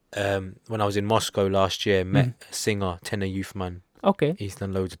 Met when I was in Moscow last year. Met a singer, Tenor Youthman. Okay. He's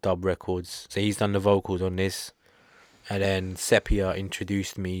done loads of dub records, so he's done the vocals on this. And then Sepia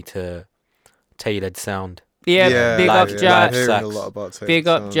introduced me to Tailored Sound. Yeah. Big live- up live Jack. I'm hearing sax. a lot about Taylor Big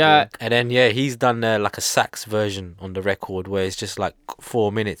up Sound, Jack. And then he's done like a sax version on the record where it's just like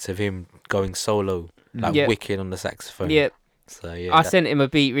 4 minutes of him going solo, like Yeah. wicked on the saxophone. Yeah. So yeah, I sent him a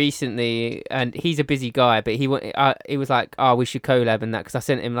beat recently, and he's a busy guy, but he was like, "Oh, we should collab and that," because I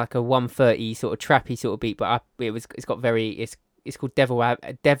sent him like a 130 sort of trappy sort of beat, but it's called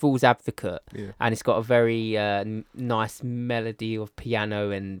Devil's Advocate, Yeah. and it's got a very nice melody of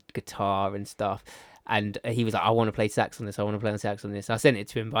piano and guitar and stuff. And he was like, "I want to play sax on this. I want to play sax on this." I sent it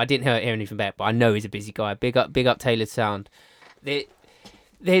to him, but I didn't hear anything back. But I know he's a busy guy. Big up Tailored Sound. I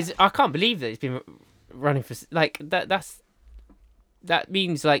can't believe that it's been running for like that. that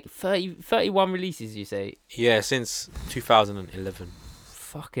means like 31 releases. You say? Yeah, since 2011.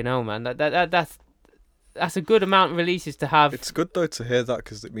 Fucking hell, man. That's a good amount of releases to have. It's good though to hear that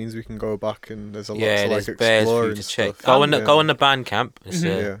because it means we can go back and there's a lot Yeah, to like there's bears explore for you and to check. stuff. Go on the Bandcamp. It's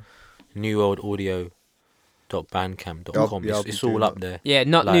Yeah. newworldaudio.bandcamp.com. Yeah, I'll be It's all doing up that. there. Yeah,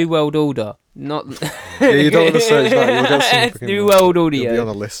 not Like- New World Order. Not. Yeah, you don't want to search that. You'll get some It's fucking, New World You'll be on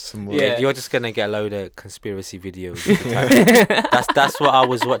Audio. a list somewhere. Yeah. You're just gonna get a load of conspiracy videos. At the time. that's what I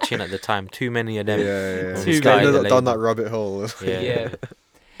was watching at the time. Too many of them. Yeah. Too It's many. getting down that rabbit hole. Yeah. Yeah.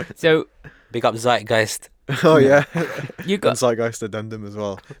 So Big up Zeitgeist. Oh yeah. you And got Zeitgeist Addendum as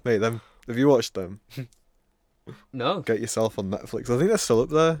well. Mate, them. Have you watched them? no. Get yourself on Netflix. I think they're still up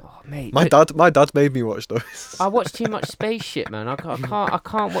there. Oh, mate. My dad made me watch those. I watch too much space shit, man. I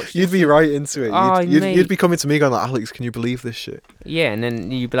can't watch. You'd be right into it. Oh, You'd mate. be coming to me going like, Alex, can you believe this shit? Yeah, and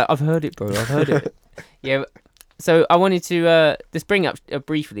then you'd be like, I've heard it, bro. I've heard it. Yeah. So I wanted to just bring up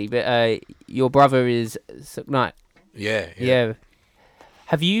briefly, but your brother is Suck Knight. Yeah.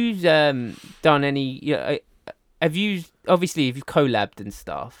 Have you done any? Have you obviously if you've collabed and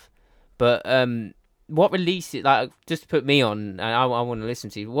stuff, but what releases like just to put me on and I want to listen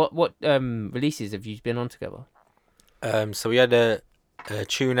to you. What releases have you been on together? So we had a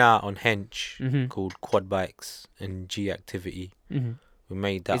tune out on Hench Mhm. called Quad Bikes and G Activity. Mm-hmm. We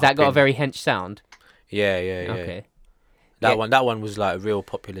made that. Is that up got a in- very hench sound? Yeah. Okay. That Yeah. one was like a real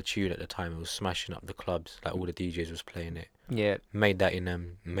popular tune at the time. It was smashing up the clubs. Like all the DJs was playing it. Yeah. Made that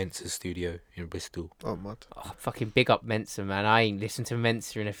in Mensa's studio in Bristol. Oh, mad. Oh, fucking big up Mensa, man. I ain't listened to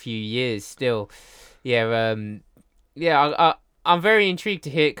Mensa in a few years still. Yeah, I'm very intrigued to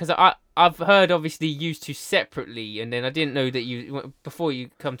hear because I've heard obviously used two separately, and then I didn't know that you before you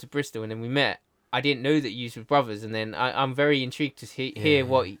come to Bristol, and then we met. I didn't know that you were brothers, and then I'm very intrigued to hear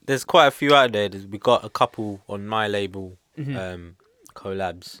what. There's quite a few out there. We got a couple on my label, Mhm.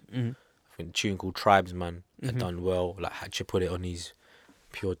 collabs. Mhm. I think a tune called Tribesman had Mhm. done well. Like Hatcher put it on his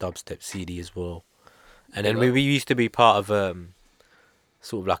Pure Dubstep CD as well. And then Yeah. we used to be part of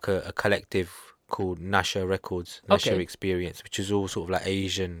sort of like a collective called Nasha Records, Nasha Okay. Experience, which is all sort of like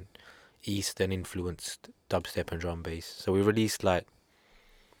Asian, Eastern influenced dubstep and drum bass. So we released like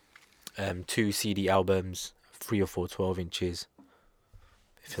 2 CD albums, 3 or 4 12 inches.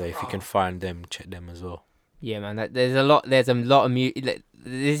 If you can find them, check them as well. Yeah, man. There's a lot of music.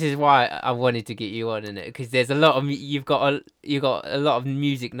 This is why I wanted to get you on in it because there's a lot of you've got a lot of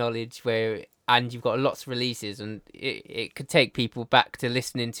music knowledge and you've got lots of releases and it could take people back to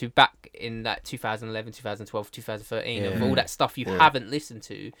listening to back in that 2011, 2012, 2013 of Yeah. all that stuff you Yeah. haven't listened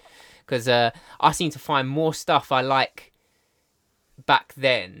to because I seem to find more stuff I like back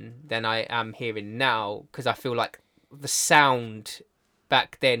then than I am hearing now because I feel like the sound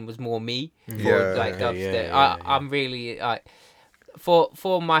back then was more me for Yeah, like yeah, dubstep. yeah. I'm really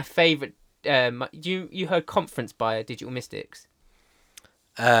for my favorite. You heard Conference by Digital Mystics?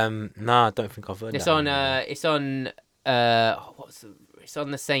 Nah, I don't think I've heard It's that. on it's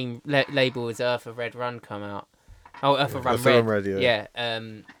on the same label as Earth of Red Run come out. Oh, Earth of Run Earth of Red. Run Red, yeah. Yeah.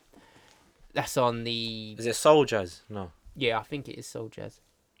 That's on the. Is it Soul Jazz? No. Yeah, I think it is Soul Jazz.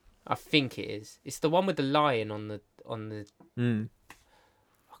 I think it is. It's the one with the lion on the. Mm.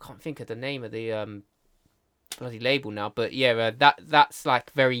 I can't think of the name of the bloody label now, but yeah, that's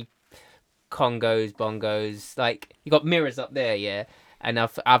like very congos, bongos. Like you got mirrors up there, yeah. And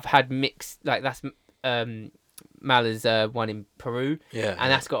I've had mixed like that's Mala's one in Peru, Yeah.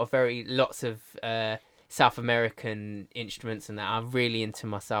 and that's got a very lots of South American instruments and that. I'm really into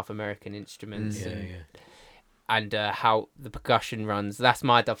my South American instruments yeah. and how the percussion runs. That's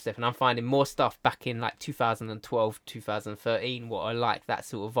my dubstep, and I'm finding more stuff back in like 2012, 2013. What I like that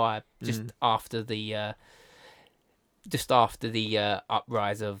sort of vibe just after the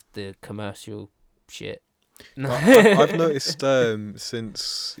uprise of the commercial shit. I've noticed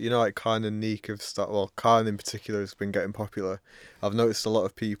since like Khan and Neek have started. Well, Khan in particular has been getting popular. I've noticed a lot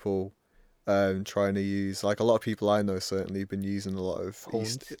of people trying to use like a lot of people I know certainly have been using a lot of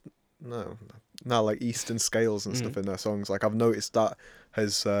Horns? like Eastern scales and stuff in their songs. Like I've noticed that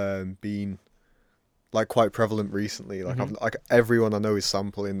has been like quite prevalent recently. Like like everyone I know is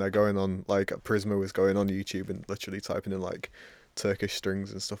sampling. They're going on like Prisma was going on YouTube and literally typing in like Turkish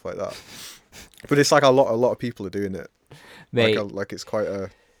strings and stuff like that. But it's like a lot of people are doing it. Mate, Like it's quite a.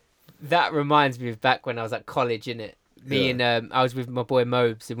 that reminds me of back when I was at college, innit? And I was with my boy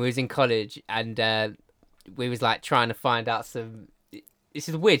Mobes, and we was in college, and we was like trying to find out some. This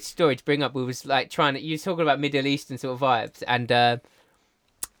is a weird story to bring up. We was like trying to. You were talking about Middle Eastern sort of vibes, and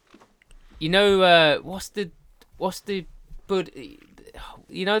what's the Bud?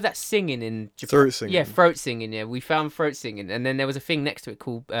 you know that singing in Japan? Throat singing. Yeah, throat singing. Yeah, we found throat singing, and then there was a thing next to it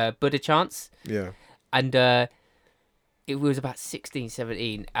called Buddha chants, Yeah. and it was about 16,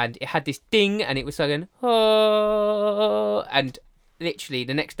 17, and it had this ding, and it was going oh, and literally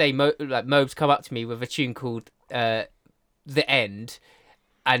the next day, Mobes come up to me with a tune called The End,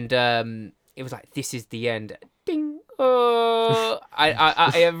 and it was like, this is the end, ding. Oh,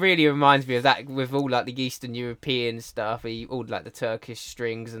 it really reminds me of that with all like the Eastern European stuff, all like the Turkish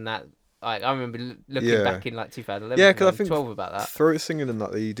strings and that. Like I remember looking back in like 2011, Yeah, because I think 2012 about that. throat singing and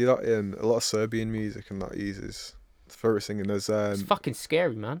that they do that in a lot of Serbian music and that uses throat singing. It's fucking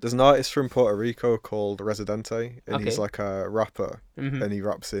scary, man. There's an artist from Puerto Rico called Residente, and he's Okay. like a rapper, Mhm. and he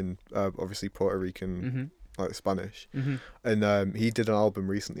raps in obviously Puerto Rican, Mhm. like Spanish. Mhm. And he did an album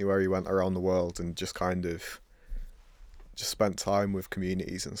recently where he went around the world and just kind of just spent time with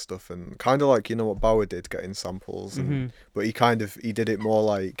communities and stuff, and kind of like, you know what Bauer did, getting samples, and Mhm. but he did it more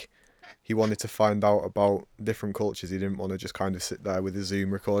like he wanted to find out about different cultures. He didn't want to just kind of sit there with a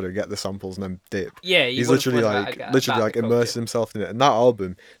Zoom recorder, get the samples, and then dip. Yeah, He's literally like about the immersed culture. himself in it. And that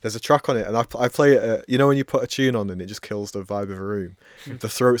album, there's a track on it, and I play it. You know when you put a tune on and it just kills the vibe of a room. The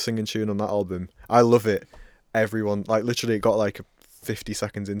throat singing tune on that album, I love it. Everyone like literally it got like 50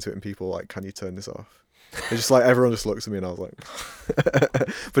 seconds into it, and people were like, "Can you turn this off?" It's just like everyone just looks at me, and I was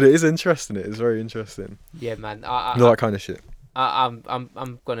like, but it is interesting. It is very interesting. Yeah, man. You know that kind of shit. I'm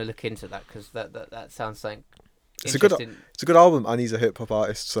gonna look into that because that sounds like It's a good interesting. It's a good album, and he's a hip hop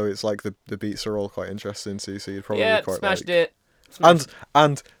artist, so it's like the beats are all quite interesting too. So you'd probably Yeah, quite smashed like. it.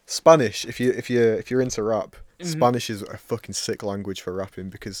 And Spanish, if you're into rap, Mhm. Spanish is a fucking sick language for rapping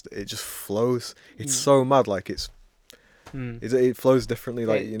because it just flows. It's Mm. so mad, like Mm. it flows differently,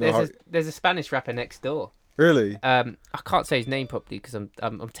 like you know how There's a Spanish rapper next door. really. I can't say his name properly because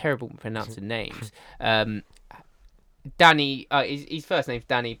I'm terrible at pronouncing names. Danny. His first name's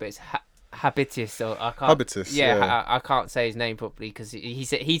Danny, but it's Habitus. Or I can't. Habitus, yeah. I can't say his name properly because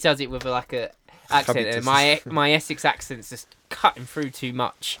he does it with like a accent, and Habitus. my Essex accent's just cutting through too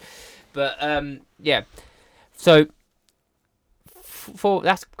much. But yeah. So for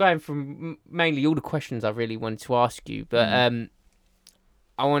that's going from mainly all the questions I really wanted to ask you, but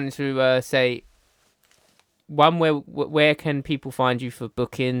I wanted to say. One, where can people find you for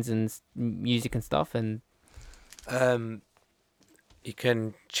bookings and music and stuff? And You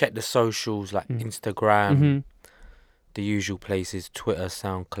can check the socials like Instagram, Mhm. the usual places, Twitter,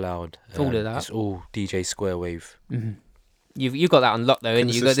 SoundCloud. All of that. It's all DJ Squarewave. you got that on lock though, and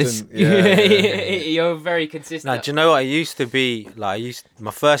you got this. Consistent, yeah. You're very consistent. Now, do you know what I used to be like?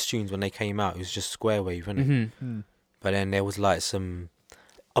 My first tunes when they came out, it was just Squarewave, innit? Mhm. But then there was like some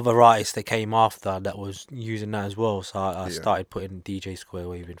other artists that came after that was using that as well. So I started putting DJ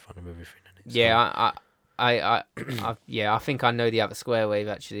Squarewave in front of everything. Innit? Yeah, I think I know the other Squarewave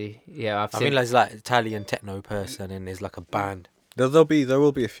actually. Yeah, I mean, there's like Italian techno person, and there's like a band. There will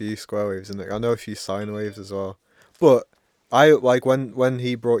be a few square waves in there. I know a few sine waves as well. But I like when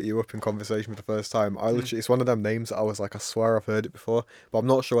he brought you up in conversation for the first time, I literally it's one of them names that I was like, I swear I've heard it before, but I'm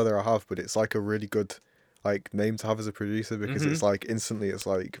not sure whether I have, but it's like a really good like name to have as a producer because it's like instantly it's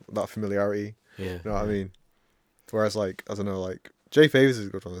like that familiarity. Yeah. You know what I mean? Whereas like I don't know, like Jay Favors is a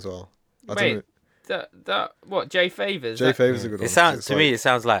good one as well. I don't know. That what Jay Favors? Jay Favors is a good one. It sounds It's to me. It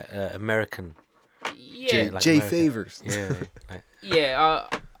sounds like American. Yeah, like Jay American. Favors. Yeah. Like yeah.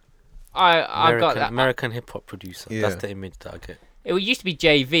 I got that. American hip hop producer. Yeah. That's the image that I get. It used to be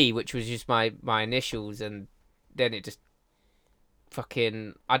JV, which was just my initials, and then it just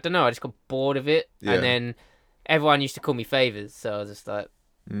fucking I don't know. I just got bored of it, Yeah. and then everyone used to call me Favors, so I was just like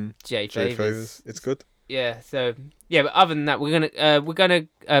Jay Jay Favors. Favors. It's good. Yeah. So yeah, but other than that, we're gonna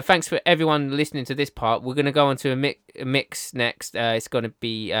thanks for everyone listening to this part. We're gonna go on to a mix next. It's gonna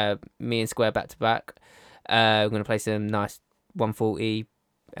be me and Square back to back. We're gonna play some nice 140,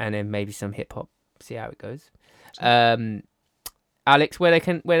 and then maybe some hip hop. See how it goes. Alex, where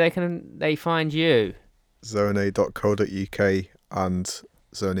can they find you? Zone.co.uk and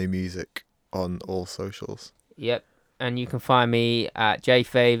Zone Music on all socials. Yep. And you can find me at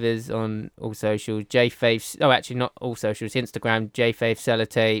JFavors on all socials. JFaves. Oh, actually, not all socials. Instagram. JFave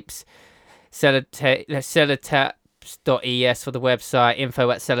Sellotapes. Sellotaps.es for the website.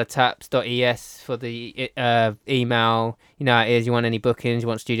 info@sellotaps.es for the email. You know how it is. You want any bookings? You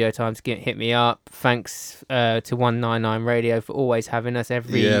want studio times? Hit me up. Thanks to 199 Radio for always having us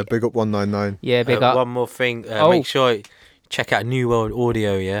every. Yeah, big up 199. Yeah, big up. One more thing. Make sure you check out New World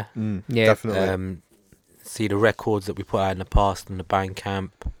Audio. Yeah. Yeah. Definitely. See the records that we put out in the past on the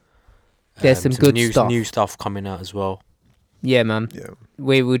Bandcamp. There's some good new stuff. New stuff coming out as well. Yeah, man. Yeah.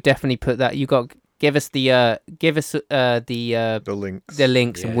 We will definitely put that. You got give us the links. the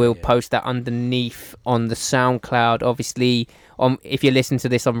links, and we'll post that underneath on the SoundCloud. Obviously, if you listen to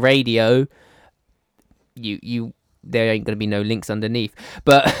this on radio, you there ain't gonna be no links underneath,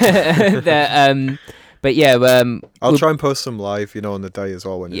 but but yeah, I'll try and post some live, on the day as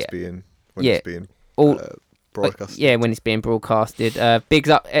well when it's being broadcasted. Yeah, when it's being broadcasted. Big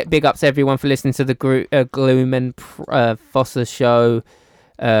ups to everyone for listening to the Gloom and Fossa show.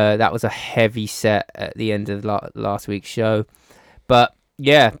 That was a heavy set at the end of last week's show, but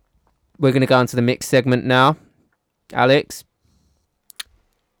yeah, we're gonna go on to the mix segment now. Alex,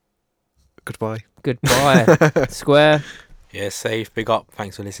 Goodbye. Square. Yeah, safe. Big up.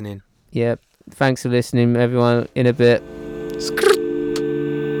 Thanks for listening. Yep. Thanks for listening, everyone. In a bit.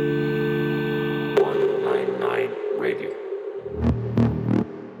 199 Radio.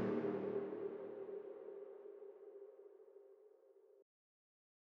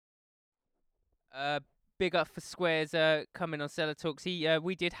 Big up for Squares coming on Cellar Talks.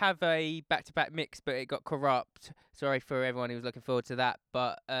 We did have a back-to-back mix, but it got corrupt. Sorry for everyone who was looking forward to that.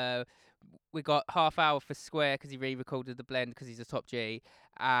 But we got half hour for Square because he re-recorded the blend because he's a top G,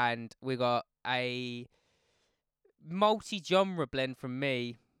 and we got a multi-genre blend from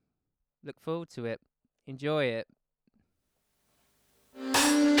me. Look forward to it. Enjoy it. Good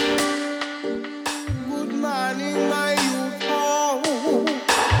morning, my youth.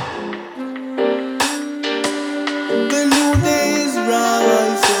 The new day is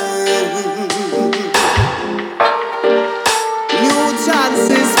rising. New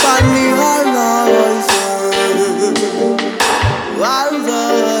chances for the horizon. All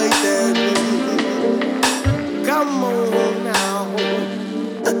right then. Come on now.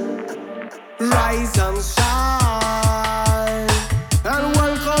 Rise and shine, and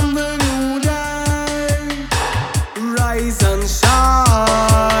welcome the new day. Rise and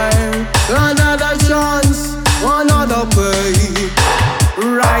shine, another chance, another play.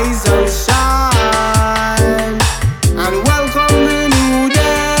 Rise and shine, and welcome the new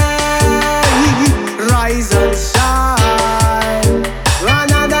day. Rise and shine,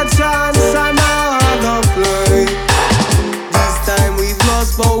 another chance, another play. This time we've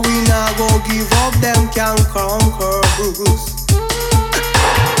lost, but we not go give up. Them can conquer.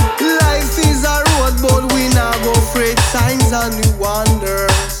 Life is a road, but we not go freight signs and the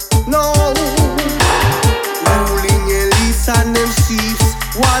wonders. No. Ruling elites and them chiefs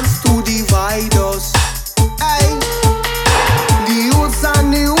wants to divide us. Hey. The youths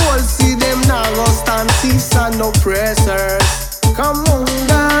and the old see them now go stand thieves and oppressors. Come on,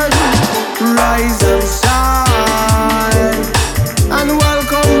 girl. Rise and shine, and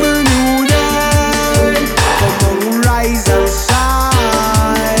welcome the new day. Come on, rise and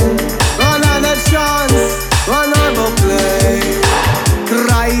shine, another chance, another play.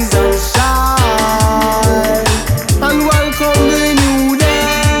 Rise and shine, and welcome the new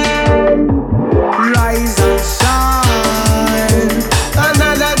day. Rise and shine,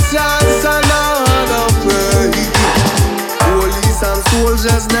 another chance, another play. Police and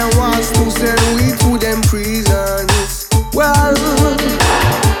soldiers now wants to send we to them prisons. Well,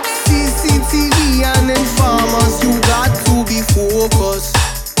 CCTV and informers, you got to be focused.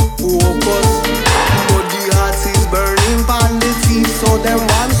 But the heart is burning pan the thief, so them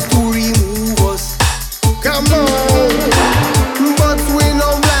wants to remove us. Come on, but we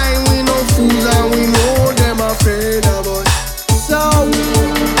no blind, we no fools, and we know them afraid of us. So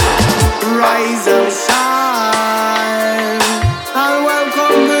rise and shine, and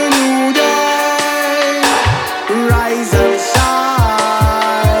welcome the new day. Rise and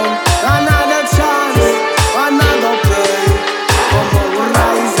shine, another chance, another play. Come on,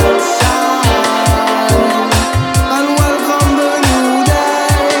 rise and shine, and welcome the new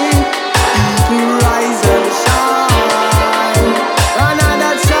day. People rise and shine,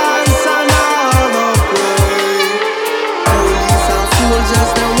 another chance, another play. Police and soldiers,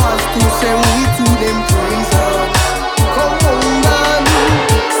 they want to send we to them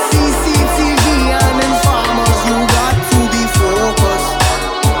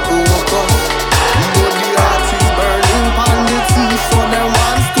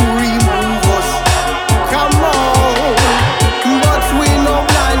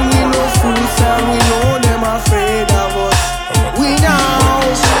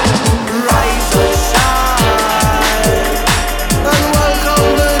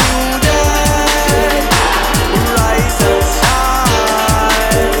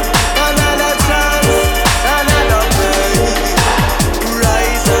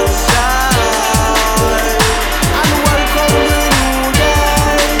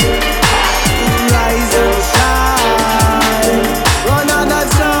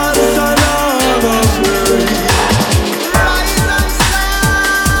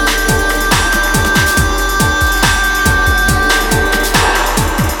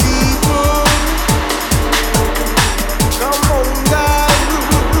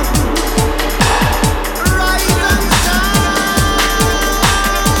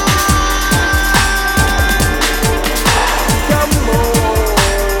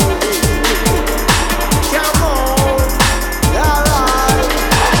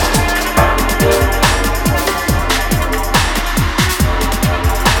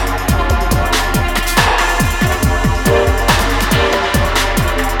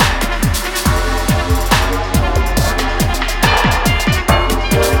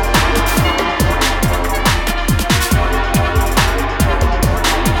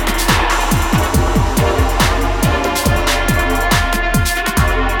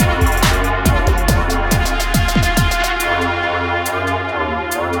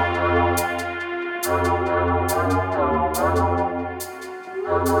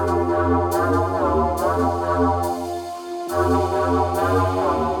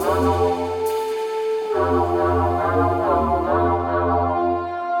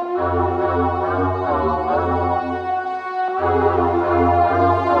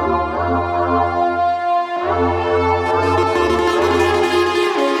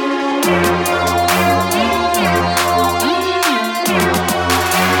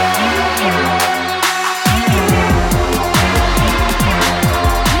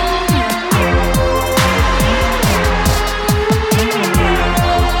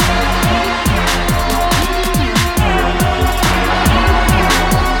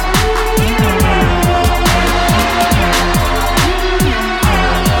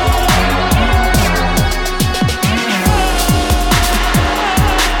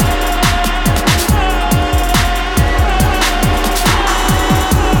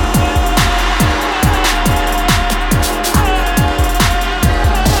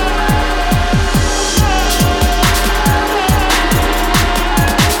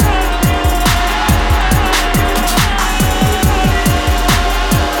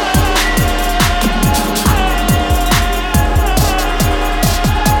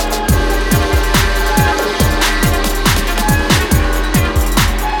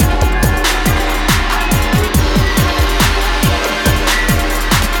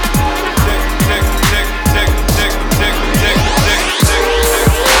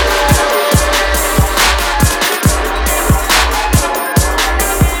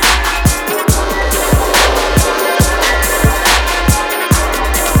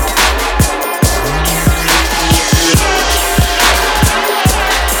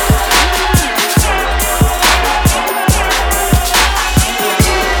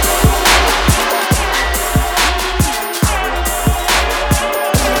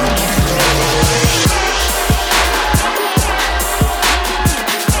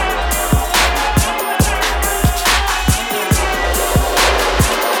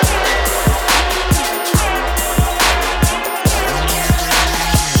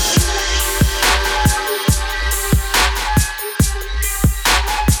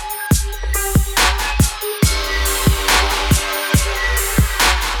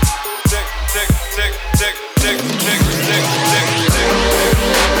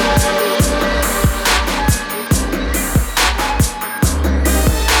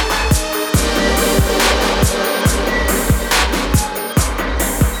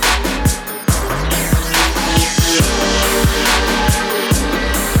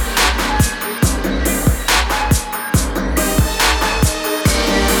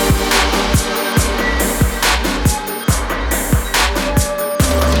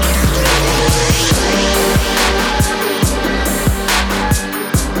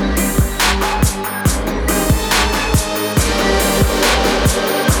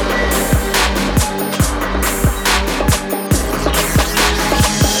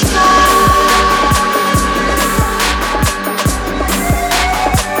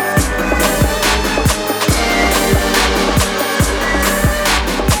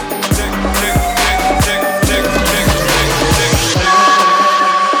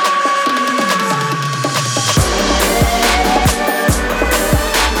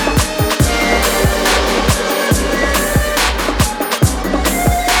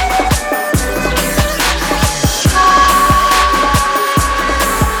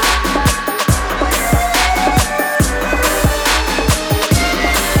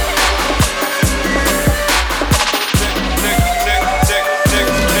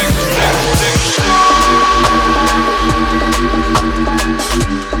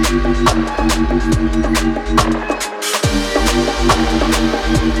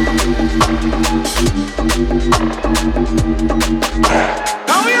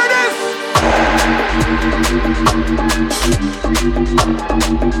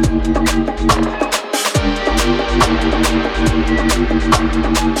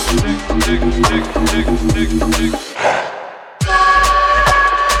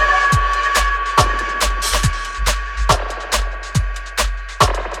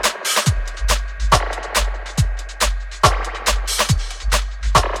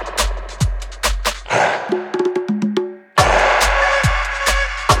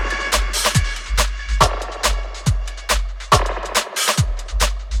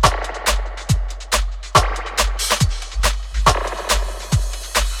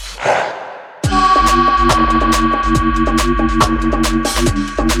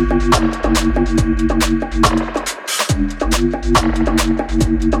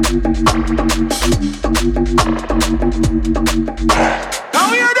Now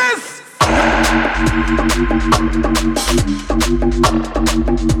hear this!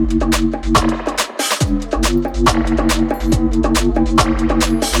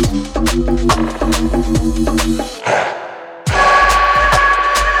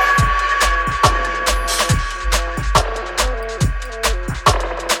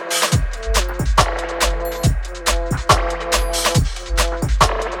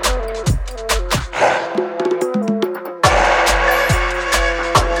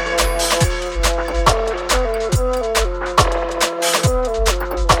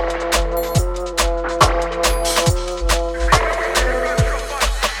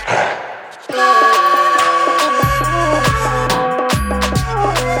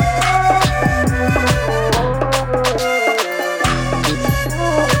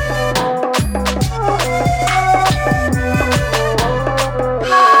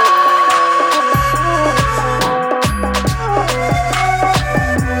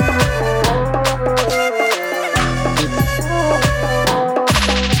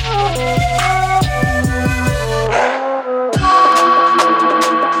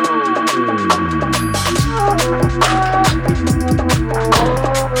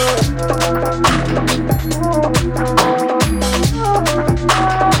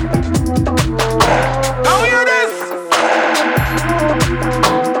 Now hear this!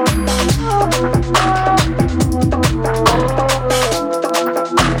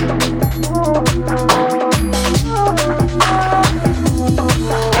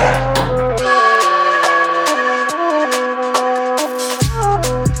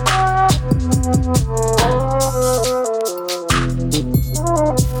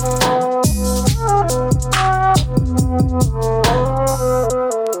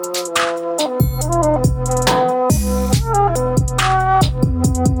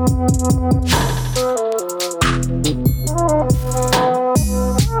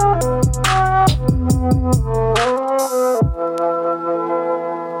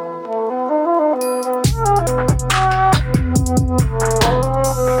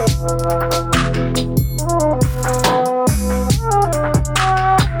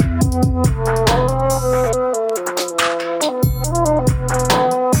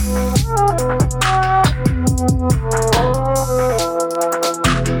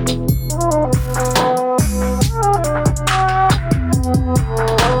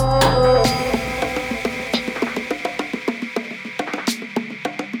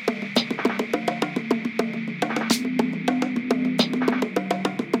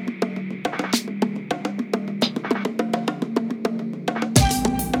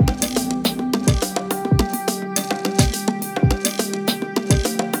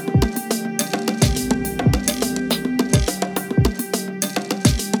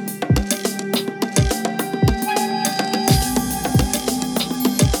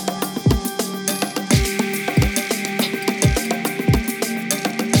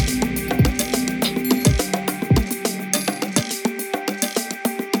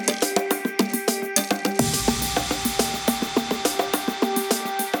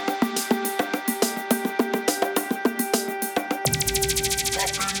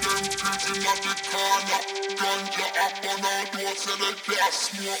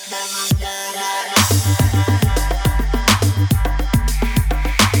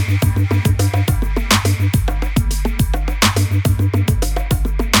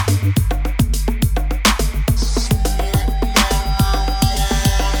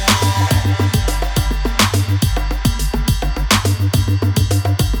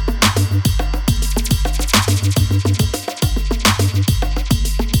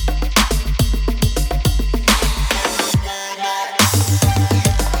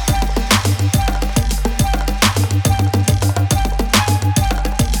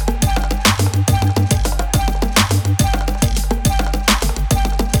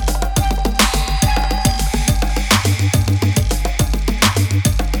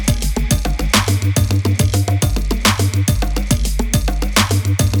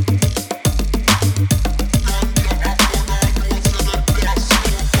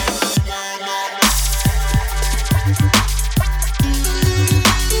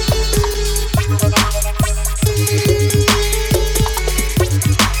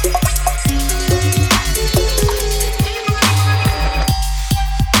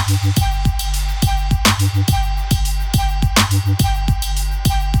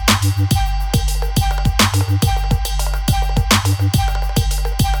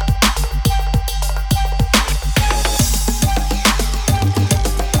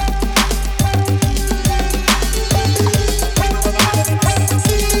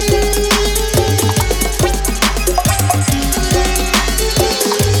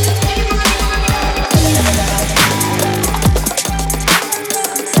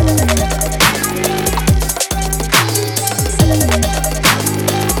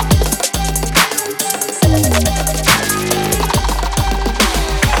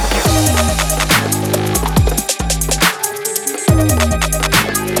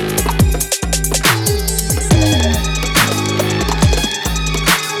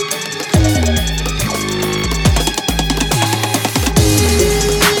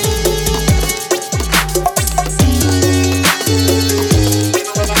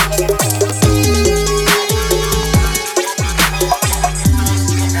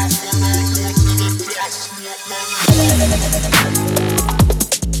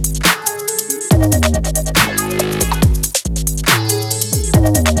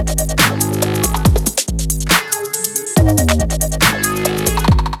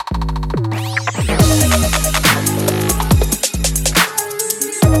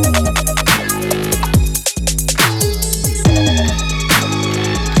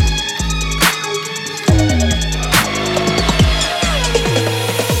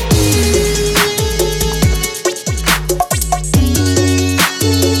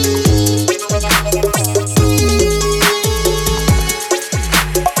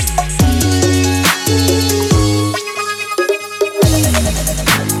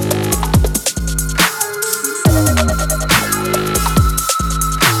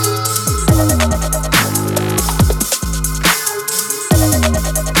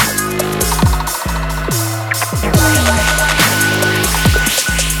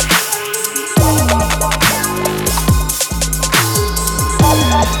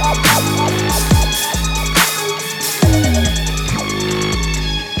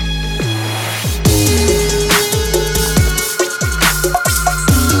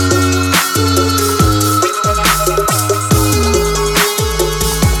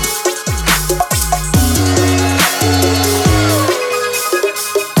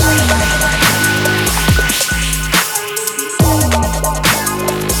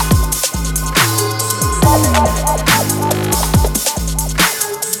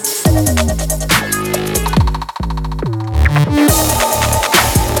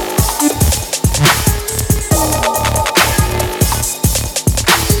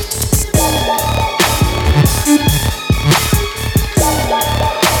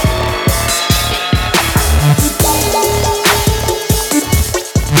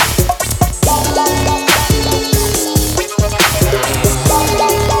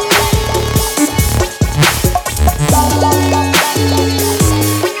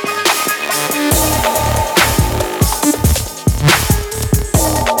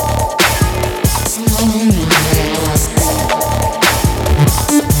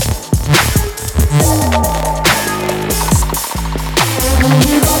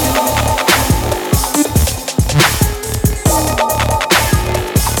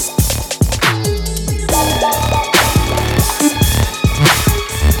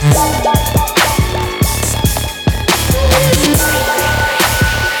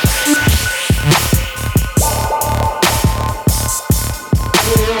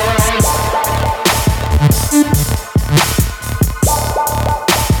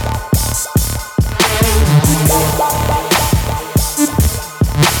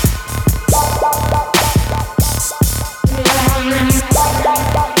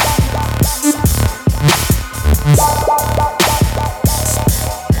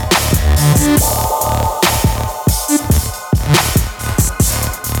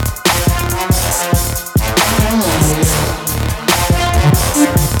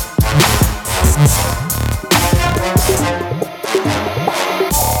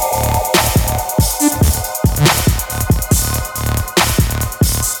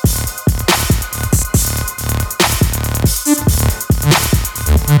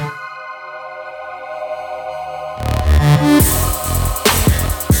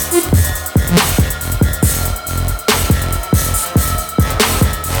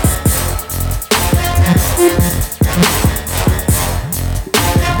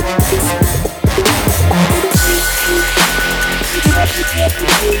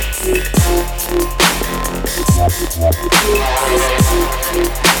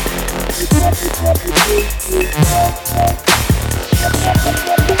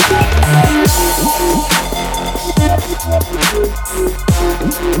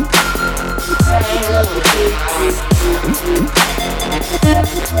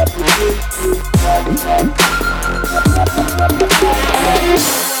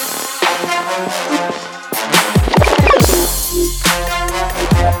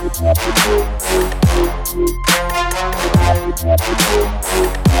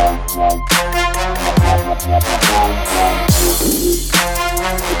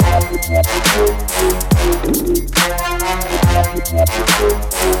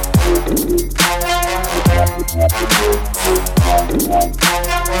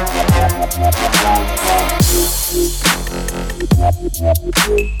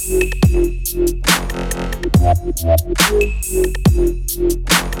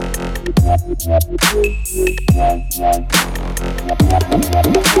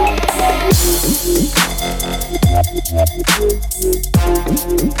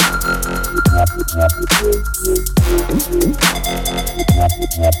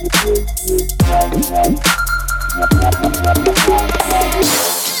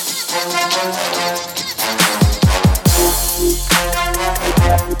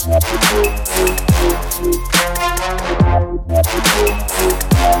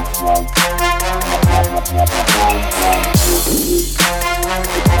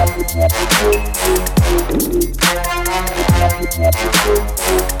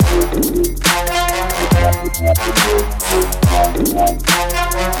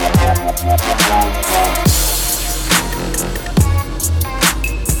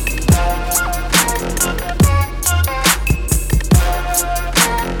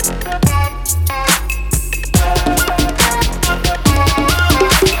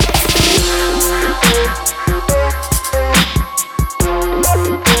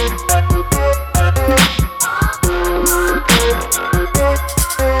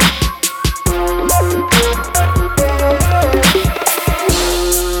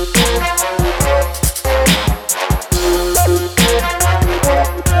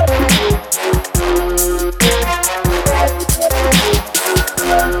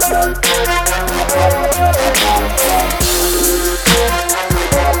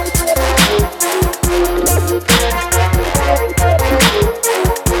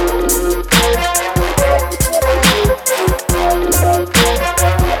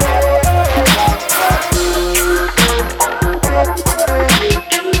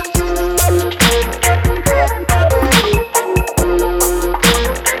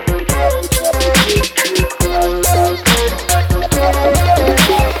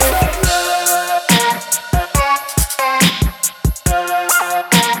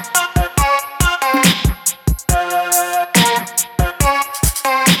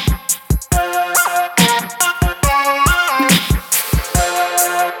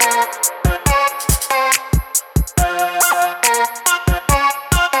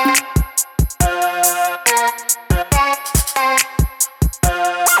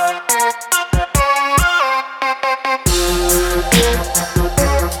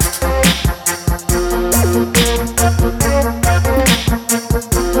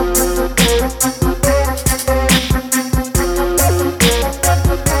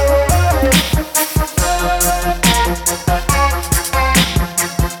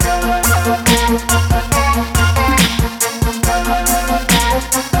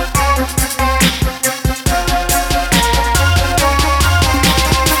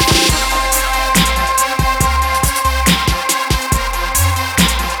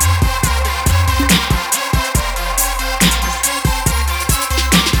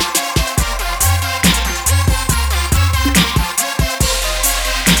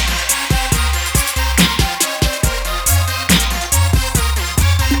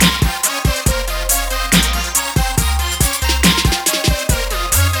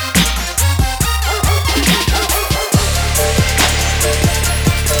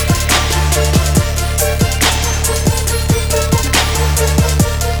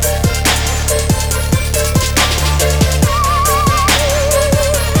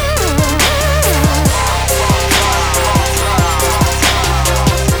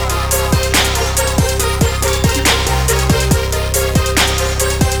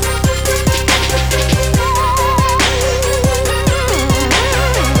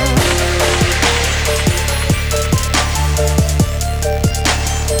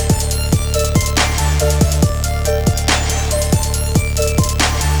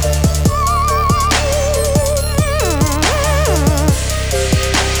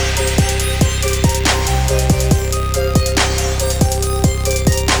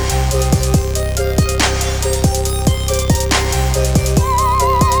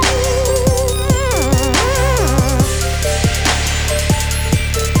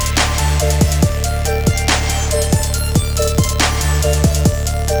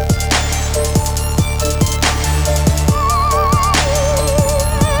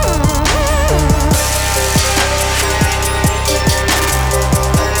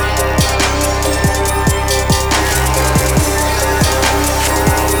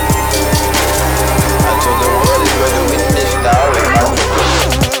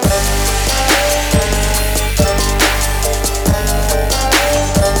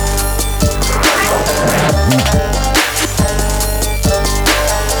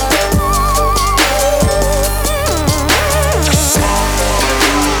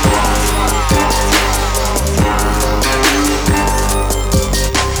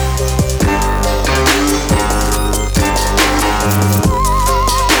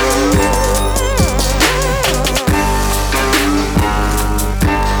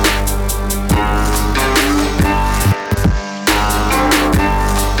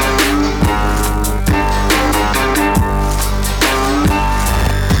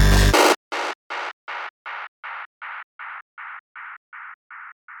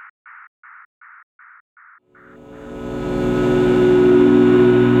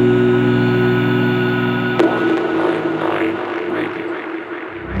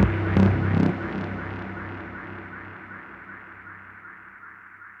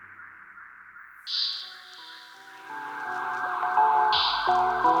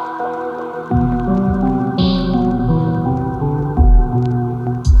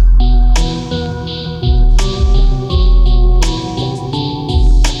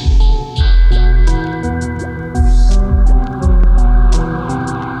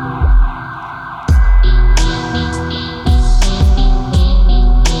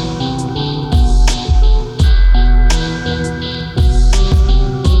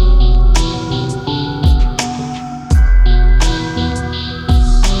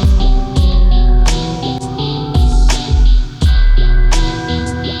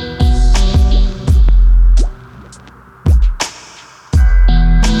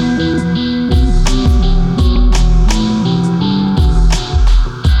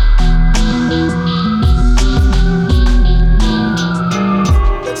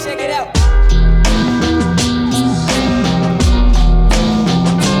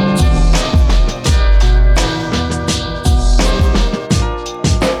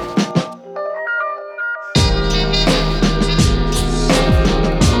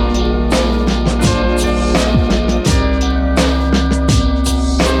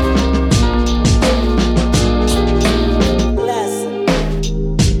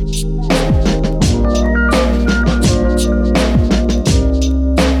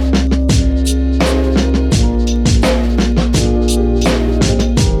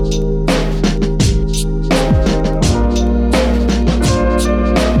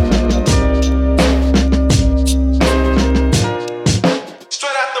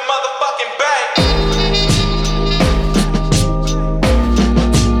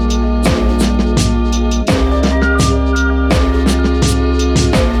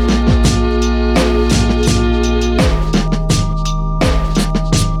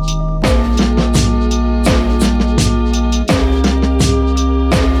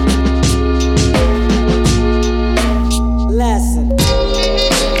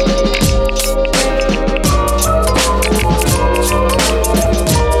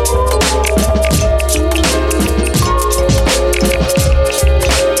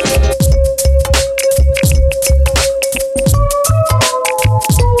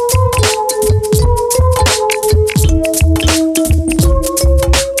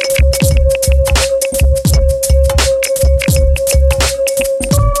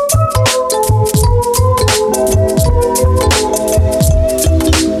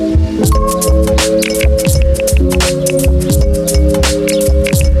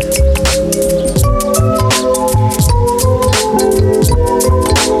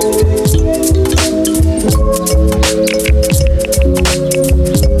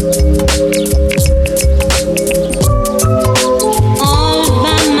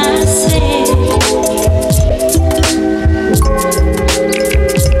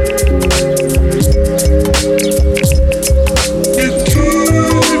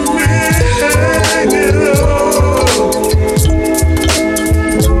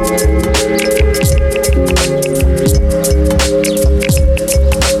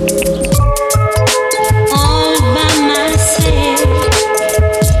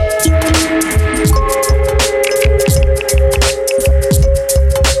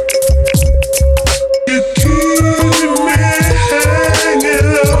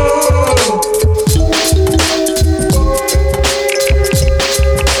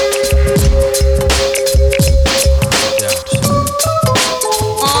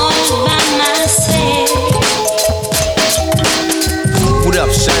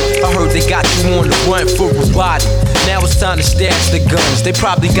 They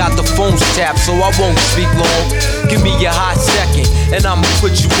probably got the phones tapped, so I won't speak long. Give me a hot second, and I'ma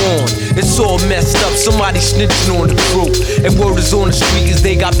put you on. It's all messed up, somebody snitching on the crew. And word is on the street, cause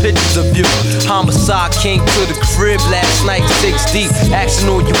they got pictures of you. Homicide came to the crib last night, 6 deep.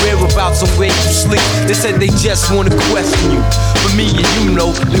 Asking on your whereabouts and where you sleep. They said they just wanna question you. But me and you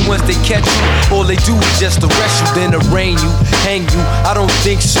know, that once they catch you, all they do is just arrest you, then arraign you, hang you. I don't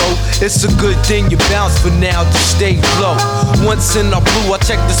think so. It's a good thing you bounce for now, just stay low. Once in our blue, I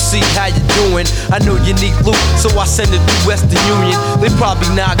check to see how you doing. I know you need loot, so I send it to Western Union. They probably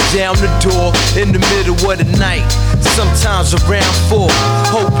knock down the door in the middle of the night, sometimes around 4,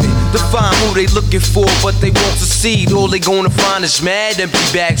 hoping to find who they looking for, but they won't succeed. All they gonna find is mad empty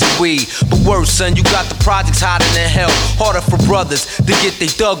bags of weed. But worse, son, you got the projects hotter than hell. Harder for brothers to get they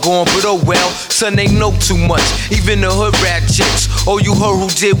thug on, but oh well, son, they know too much. Even the hood rat chicks. Oh, you heard who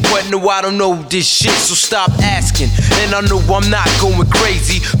did what? No, I don't know this shit, so stop asking. And I know I'm not going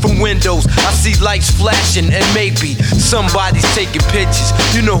crazy. From windows, I see lights flashing, and maybe somebody's taking pictures.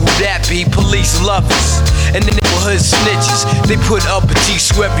 You know who that be? Police lovers and the neighborhood snitches. They put up a G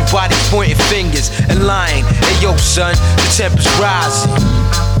so everybody's pointing fingers and lying. Hey yo, son, the temperature's rising.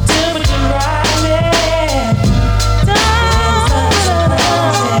 Temperature rising.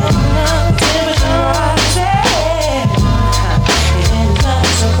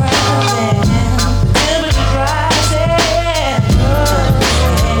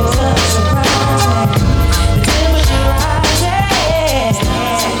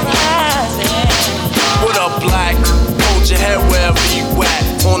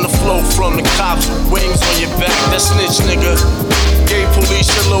 From the cops with wings on your back, that snitch nigga. Gave police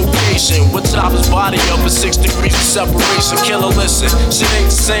your location. What top his body up at 6 degrees of separation. Killer, listen, shit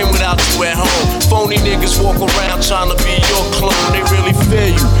ain't the same without you at home. Phony niggas walk around trying to be your clone. They really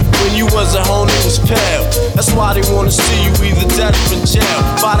fear you. When you was at home, it was pale. That's why they wanna see you either dead or in jail.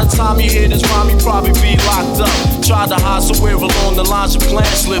 By the time you hear this rhyme, you probably be locked up. Tried to hide somewhere along the lines, your plan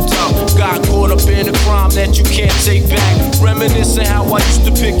slipped up. Got caught up in a crime that you can't take back. Reminiscing how I used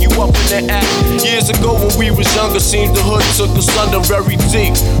to pick you up in the act. Years ago when we was younger, seemed the hood took us under very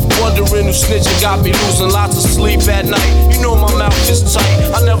deep. Wondering if snitching got me losing lots of sleep at night. You know my mouth is tight.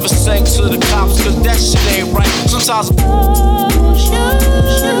 I never sang to the cops, cause that shit ain't right. Sometimes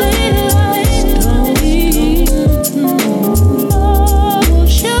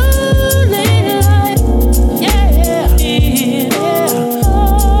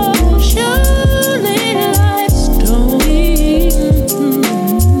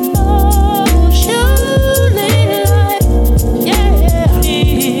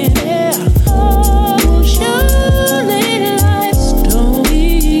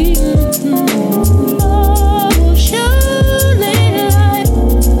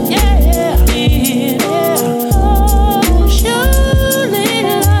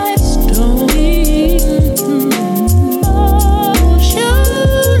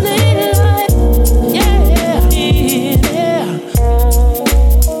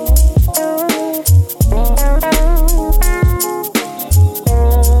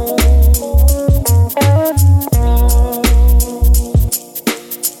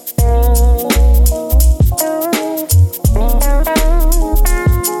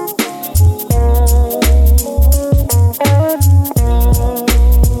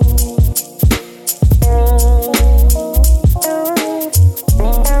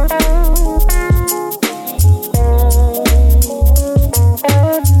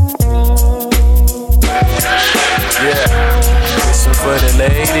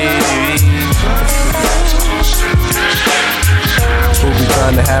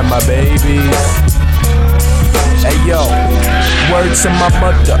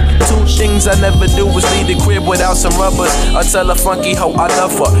tell a funky hoe I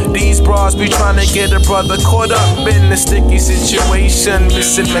love her. These bras be trying to get a brother caught up in a sticky situation.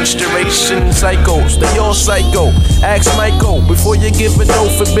 Missing menstruation, psychos, they all psycho. Ask Michael before you give a no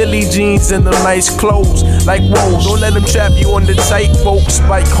for Billie Jeans and the nice clothes. Like whoa, don't let them trap you on the tightrope.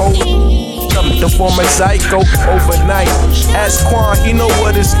 Spike hole. To form a psycho overnight. Ask Quan, he know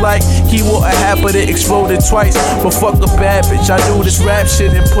what it's like. He wore a hat but it exploded twice. But fuck a bad bitch, I do this rap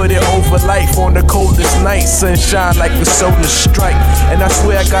shit and put it over life. On the coldest night, sunshine like a solar strike. And I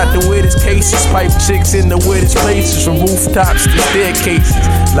swear I got the weirdest cases. Pipe chicks in the weirdest places, from rooftops to staircases.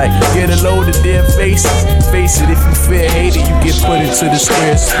 Like get a load of their faces. Face it, if you fear hater, you get put into the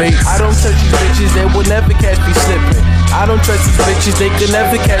square space. I don't touch these bitches, they will never catch me slipping. I don't trust these bitches, they could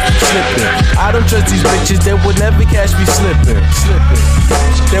never catch me slipping. I don't trust these bitches, they would never catch me slipping.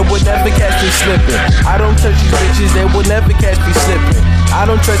 They would never catch me slipping. I don't touch these bitches, they would never catch me slipping. I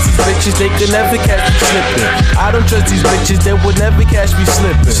don't trust these bitches, they could never catch me slipping. I don't trust these bitches, they would never catch me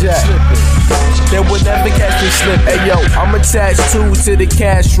slipping. They would never catch me slipping. Hey yo, I'm attached to the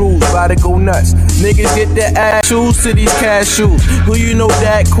cash rules, about to go nuts. Niggas get their ass shoes to these cashews. Who you know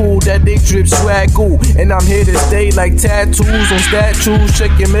that cool, that they drip swag cool. And I'm here to stay like tattoos on statues.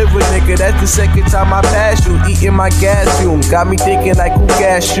 Check your mirror, nigga, that's the second time I pass you. Eating my gas fumes, got me thinking like who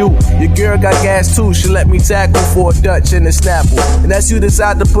gas you. Your girl got gas too, she let me tackle for a Dutch and a Snapple. And that's you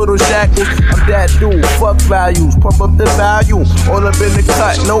decide to put on shackles, I'm that dude, fuck values, pump up the volume. All up in the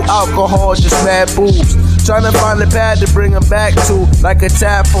cut, no alcohol, just mad boobs. Tryna find a pad to bring them back to, like a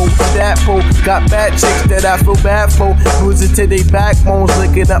tadpole, dadpole. Got bad chicks that I feel bad for, bruising to their backbones,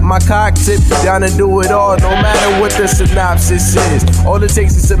 licking up my cock tip. Down to do it all, no matter what the synopsis is. All it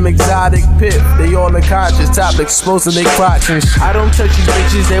takes is some exotic pip. They all unconscious, top exposing their crotch and shit. I don't touch these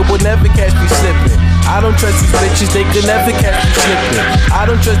bitches, they will never catch me slipping. I don't trust these bitches, they could never catch me slipping. I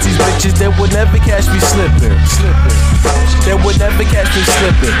don't trust these bitches, they would never catch me slipping. They would never catch me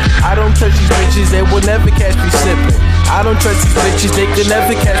slipping. I don't trust these bitches, they would never catch me slipping. I don't trust these bitches, they could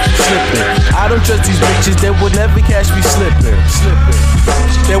never catch me slipping. I don't trust these bitches, they would never catch me slipping.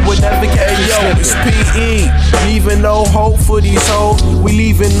 They would never catch me slipping. It's PE, leaving no hope for these hoes. We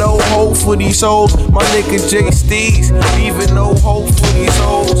leaving no hope for these hoes. My nigga J Steez, leaving no hope for these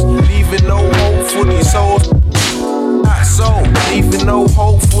hoes. Leaving no hope for these hoes. Not so, leaving no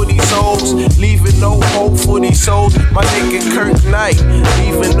hope for these hoes. Leaving no hope for these hoes. My nigga Kirk Knight,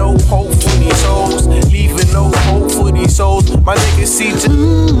 leaving no hope for these hoes. Leaving no hope for these hoes. My nigga CJ,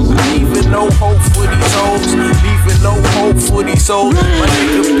 leaving no hope for these hoes. Leaving no hope for these hoes. My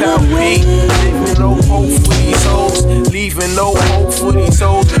nigga Pal P, leaving no hope for these hoes. Leaving no hope for these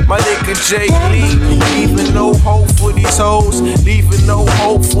hoes. My nigga Jay Lee, leaving no hope for these hoes. Leaving no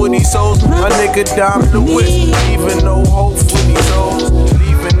hope for these hoes. My nigga Dom Lewis, leaving no hope for these hoes.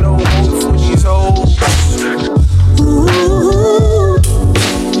 Leaving no hope for these hoes.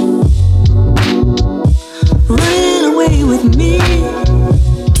 Running away with me.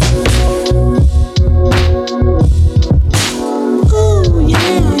 Ooh, yeah,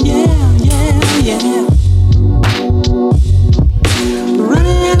 yeah, yeah, yeah.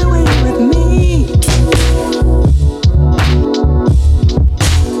 Running away with me.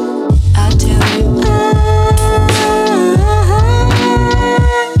 I tell you, I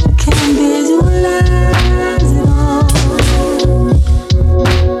can't visualize it all.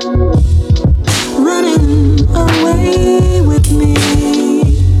 Running away with me.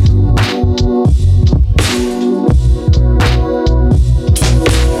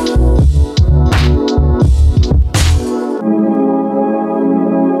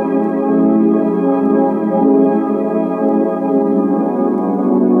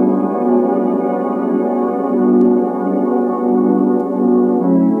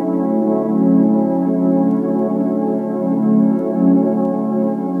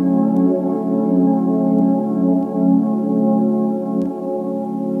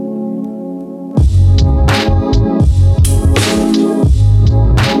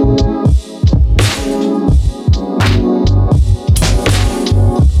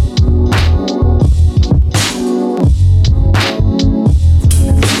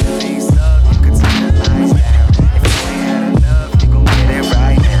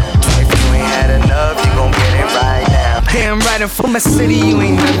 From a city you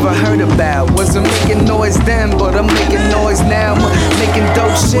ain't never heard about. Wasn't making noise then, but I'm making noise now. Making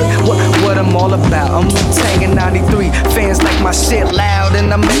dope shit, what I'm all about. I'm Wu-Tang in 93, fans like my shit loud.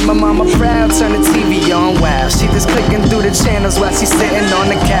 And I make my mama proud, turn the TV on, wow. She just clicking through the channels while she's sitting on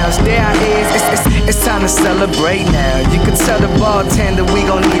the couch. There I is, it's time to celebrate now. You can tell the bartender we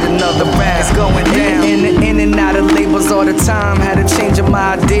gon' need another round. It's going down, in and out of labels all the time. Had to change up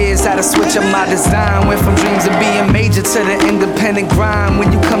my ideas, had to switch up my design. Went from dreams of being major to the independent grind.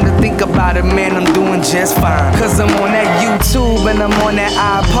 When you come to think about it, man, I'm doing just fine. Cause I'm on that YouTube and I'm on that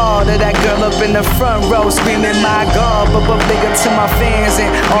iPod. Of that girl up in the front row screaming my God. But bigger to my fans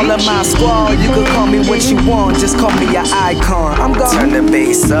and all of my squad. You can call me what you want, just call me your icon. I'm gonna turn the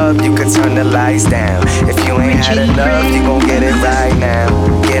bass up, you can turn the lights down. If you ain't had enough, you gon' get it right now.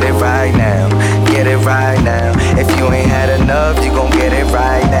 Get it right now, get it right now. If you ain't had enough, you gon' get it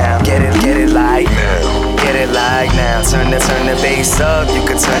right now. Get it like now. Get it like now. Turn the bass up, you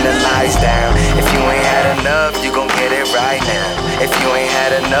can turn the lights down. If you ain't had enough, you gon' get it right now. If you ain't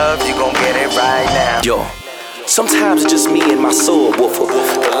had enough, you gon' get it right now. Yo, sometimes it's just me and my soul, woofer,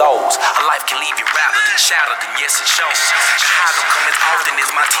 the lows. A life can leave you rather than shattered, and yes it shows. The highs don't come as often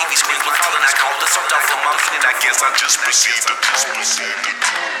as my TV screens were falling. I called it something for my minute. I guess I just proceed to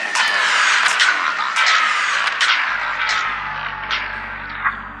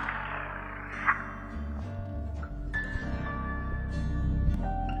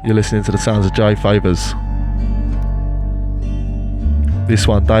You're listening to the sounds of Jay Favours. This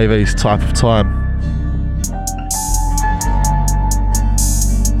one, Dave East, Type of Time.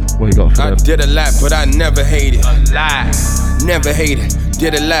 What you got for them? I did a lot, but I never hated. A lot. Never hated.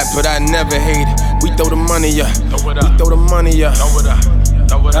 Did a lot, but I never hated. We throw the money up. We throw the money up.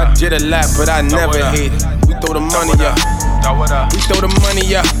 I did a lot, but I never hated. We throw the money up. We throw the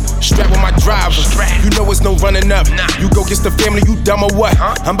money up. Strap with my driver. You know it's no running up. You go get the family, you dumb or what?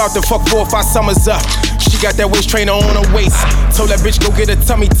 I'm about to fuck 4 or 5 summers up. She got that waist trainer on her waist. Told that bitch go get a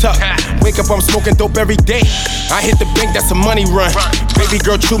tummy tuck. Wake up, I'm smoking dope every day. I hit the bank, that's a money run. Baby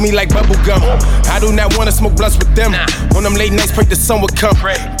girl chew me like bubble gum. I do not wanna smoke blunts with them. On them late nights, pray the sun would come.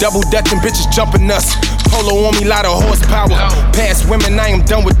 Double dutching bitches jumping us. Polo on me, lot of horsepower. Past women, I am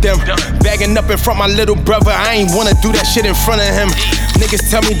done with them. Bagging up in front my little brother. I ain't wanna do that shit in front of him.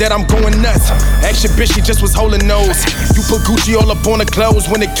 Niggas tell me that I'm going nuts. Ask your bitch, she just was holding nose. You put Gucci all up on the clothes.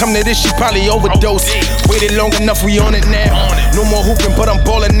 When it come to this, she probably overdosed. Waited long enough, we on it now. No more hooping, but I'm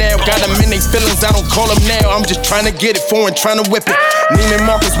ballin' now. Got them in they feelings, I don't call them now. I'm just trying to get it foreign, trying to whip it. Neiman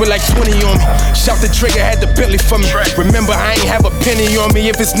Marcus with like 20 on me. Shout the trigger, had the Bentley for me. Remember, I ain't have a penny on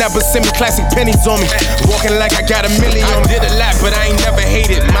me. If it's never send me classic pennies on me. Walking like I got a million. I did a lot, but I ain't never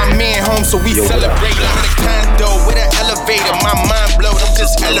hated. My man home, so we celebrate. I'm in a condo with an elevator. My mind blown, I'm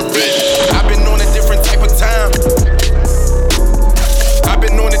just elevated. I've been on a different type of time. I've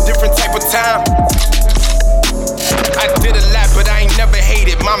been on a different type of time. I did a lot, but I ain't never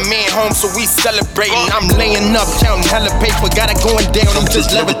hated. My man home, so we celebrating. I'm laying up, counting hella paper. Got it going down, I'm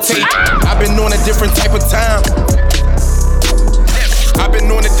just levitating. I've been on a different type of time. I've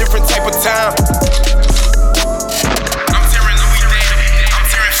been on a different type of time. I'm tearing Louis down. I'm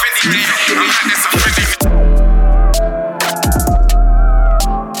tearing Fendi down. I'm not this offended.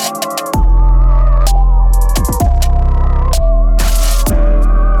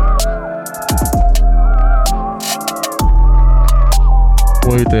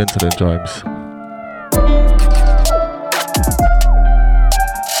 What are you doing to them, James?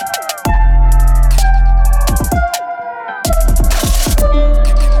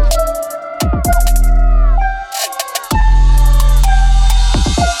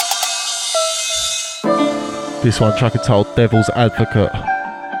 This one track entitled Devil's Advocate.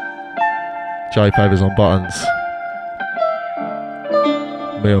 Jay Favours on buttons.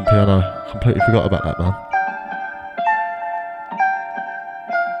 Me on piano. Completely forgot about that, man.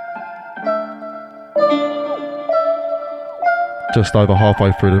 Just over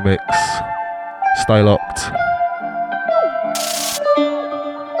halfway through the mix. Stay locked.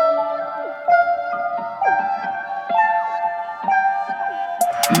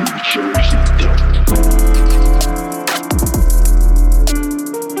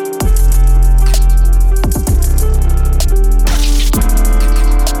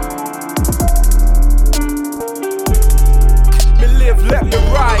 Me live, let me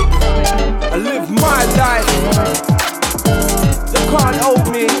ride. I live my life. Can't hold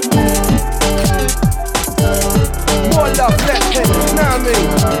me. More love, less hate, you know me.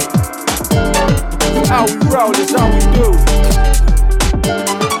 How we roll is how we do.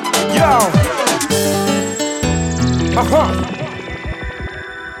 Yo.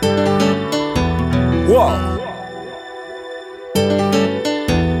 Whoa.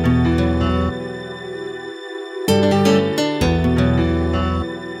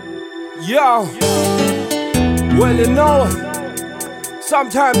 Yo. Well, you know,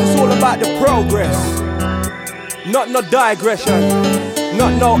 sometimes it's all about the progress, not no digression,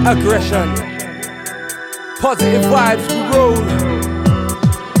 not no aggression. Positive vibes, we roll.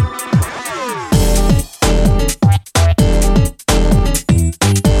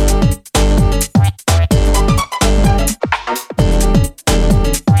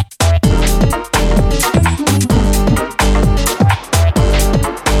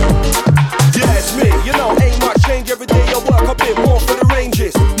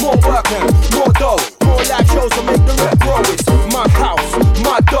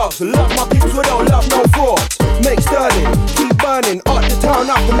 Love my people, we don't love no frauds. Make sterling, keep burning, up the town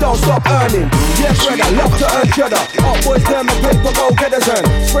up and don't stop earning. Yeah, Fred, I love to earn cheddar. Up boys, them and paper go getters and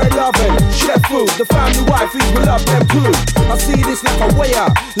spread loving, chef food. The family wifeys, we love them too. I see this like a way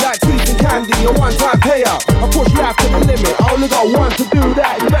out, like sweets and candy, a one-time payout. I push life to the limit, I only got one to do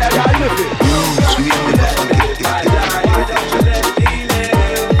that, it's better that I live it.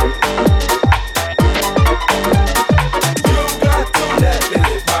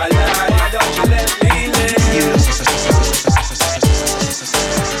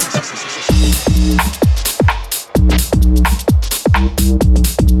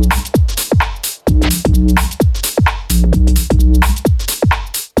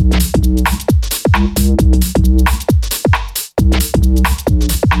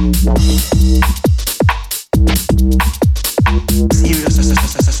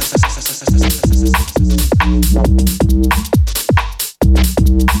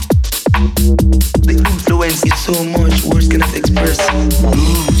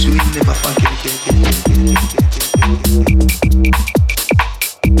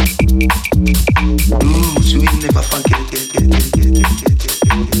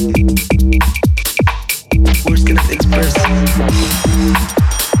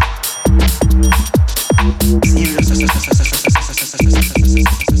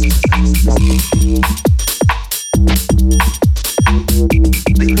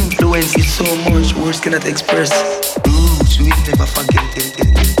 influence you so much, words cannot express. Sweet, never forget it.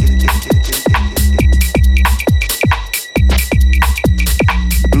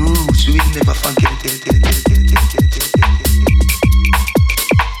 Sweet, never forget it.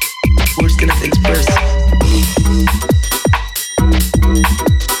 Words cannot express.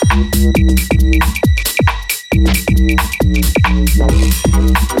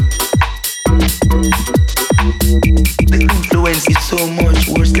 The influence is so much,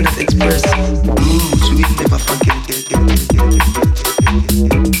 words cannot express. Sweet, never forget it.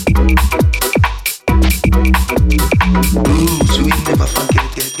 Sweet, never forget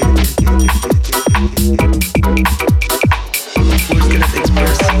it. Words cannot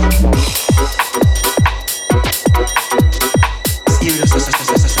express. Serious.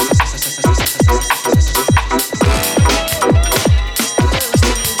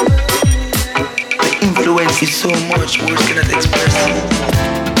 The influence is so much, words cannot express.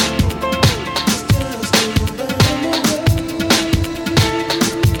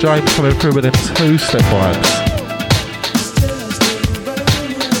 James coming through with them two-step vibes.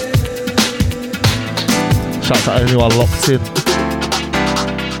 Shout out to anyone locked in.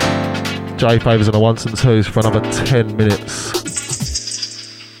 J Favors on the ones and twos for another 10 minutes.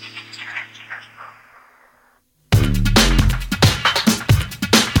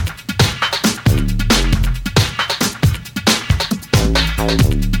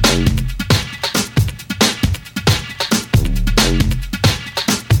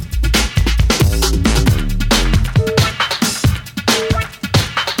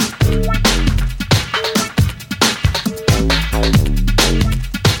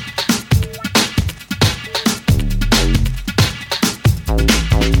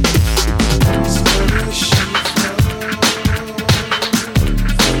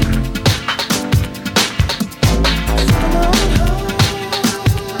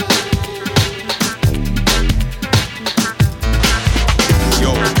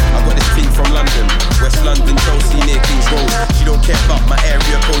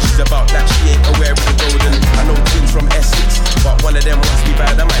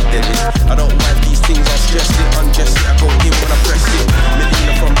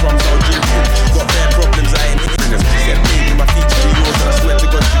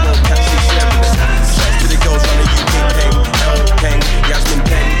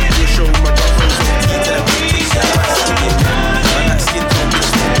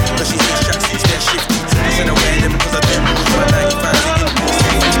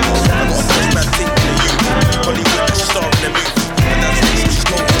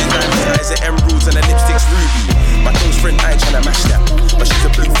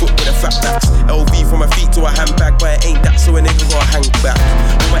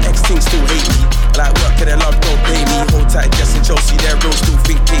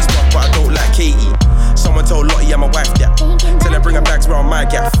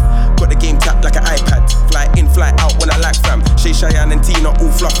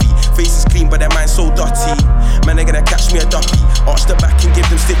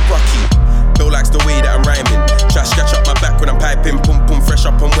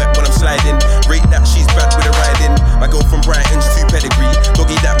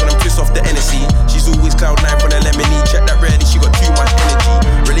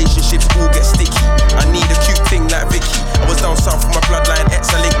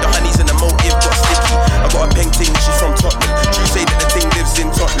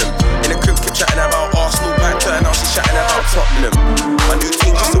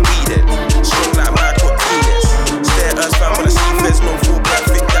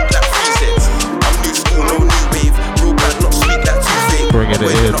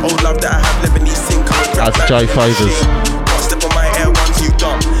 J Favors.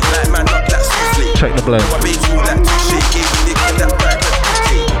 Check the blend.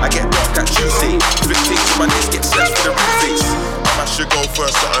 I get dark at Tuesday. Victims in my knees get slashed with a red face. I should go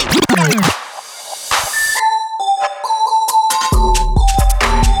first, something.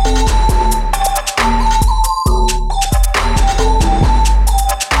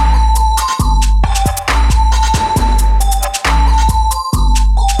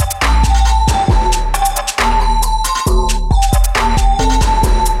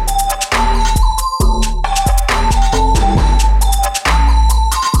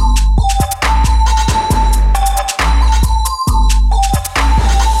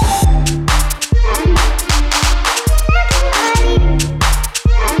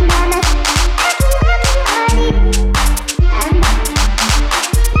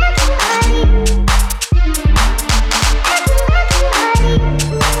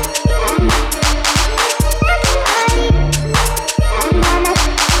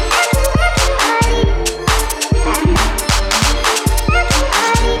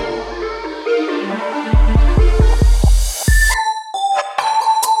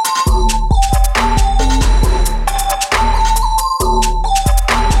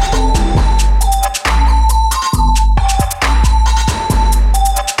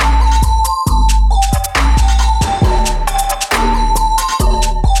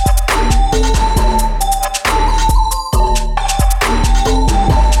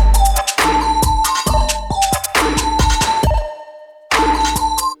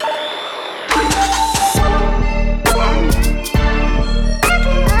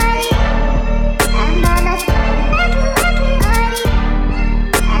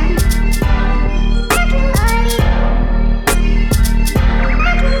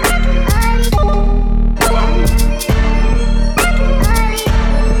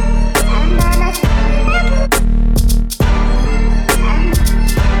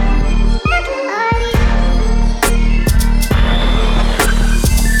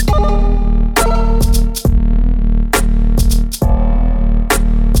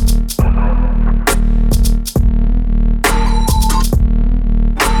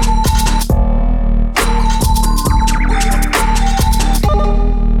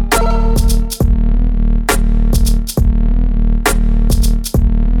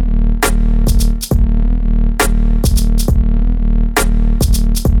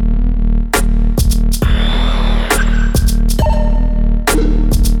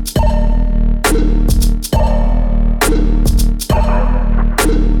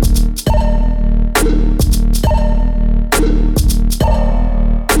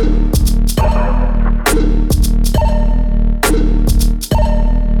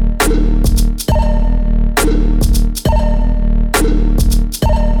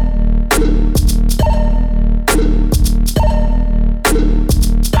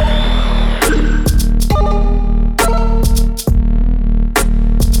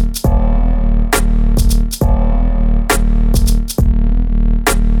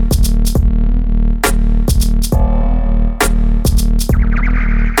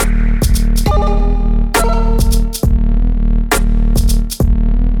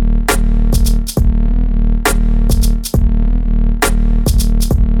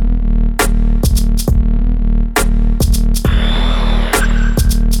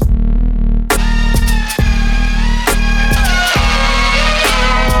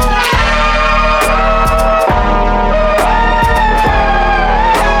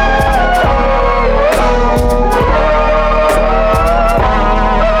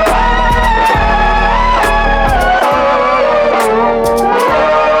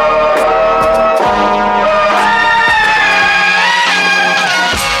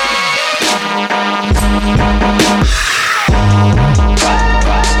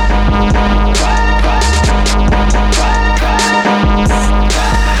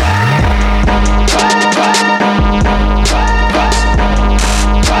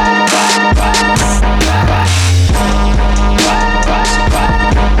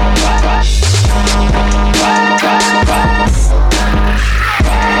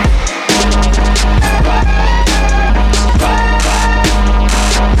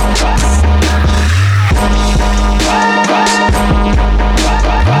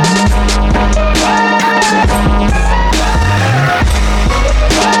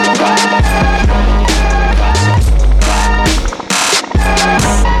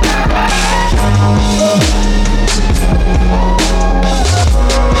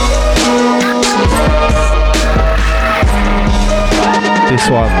 this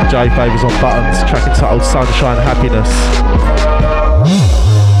one. J Favours on buttons, track entitled Sunshine Happiness.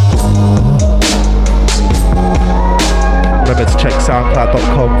 Remember to check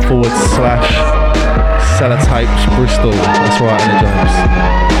soundcloud.com/Sellotapes Bristol. That's right, Anna James.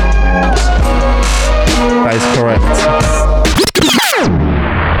 That is correct.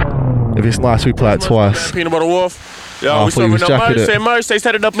 If it's nice, we play it twice. Peanut Butter Wolf. Yo, I we thought you was serving up jacking merch, it. merch, they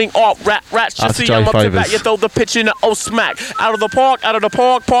set it up, mean all rats, That's just see J I'm up to Favours. bat, you throw the pitch in the old smack, out of the park,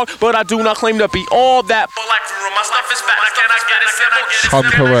 but I do not claim to be all that, but like my stuff is fat, can I get it simple?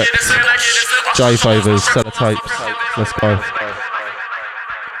 Uncorrect. J Favours, Sellotapes. Let's go.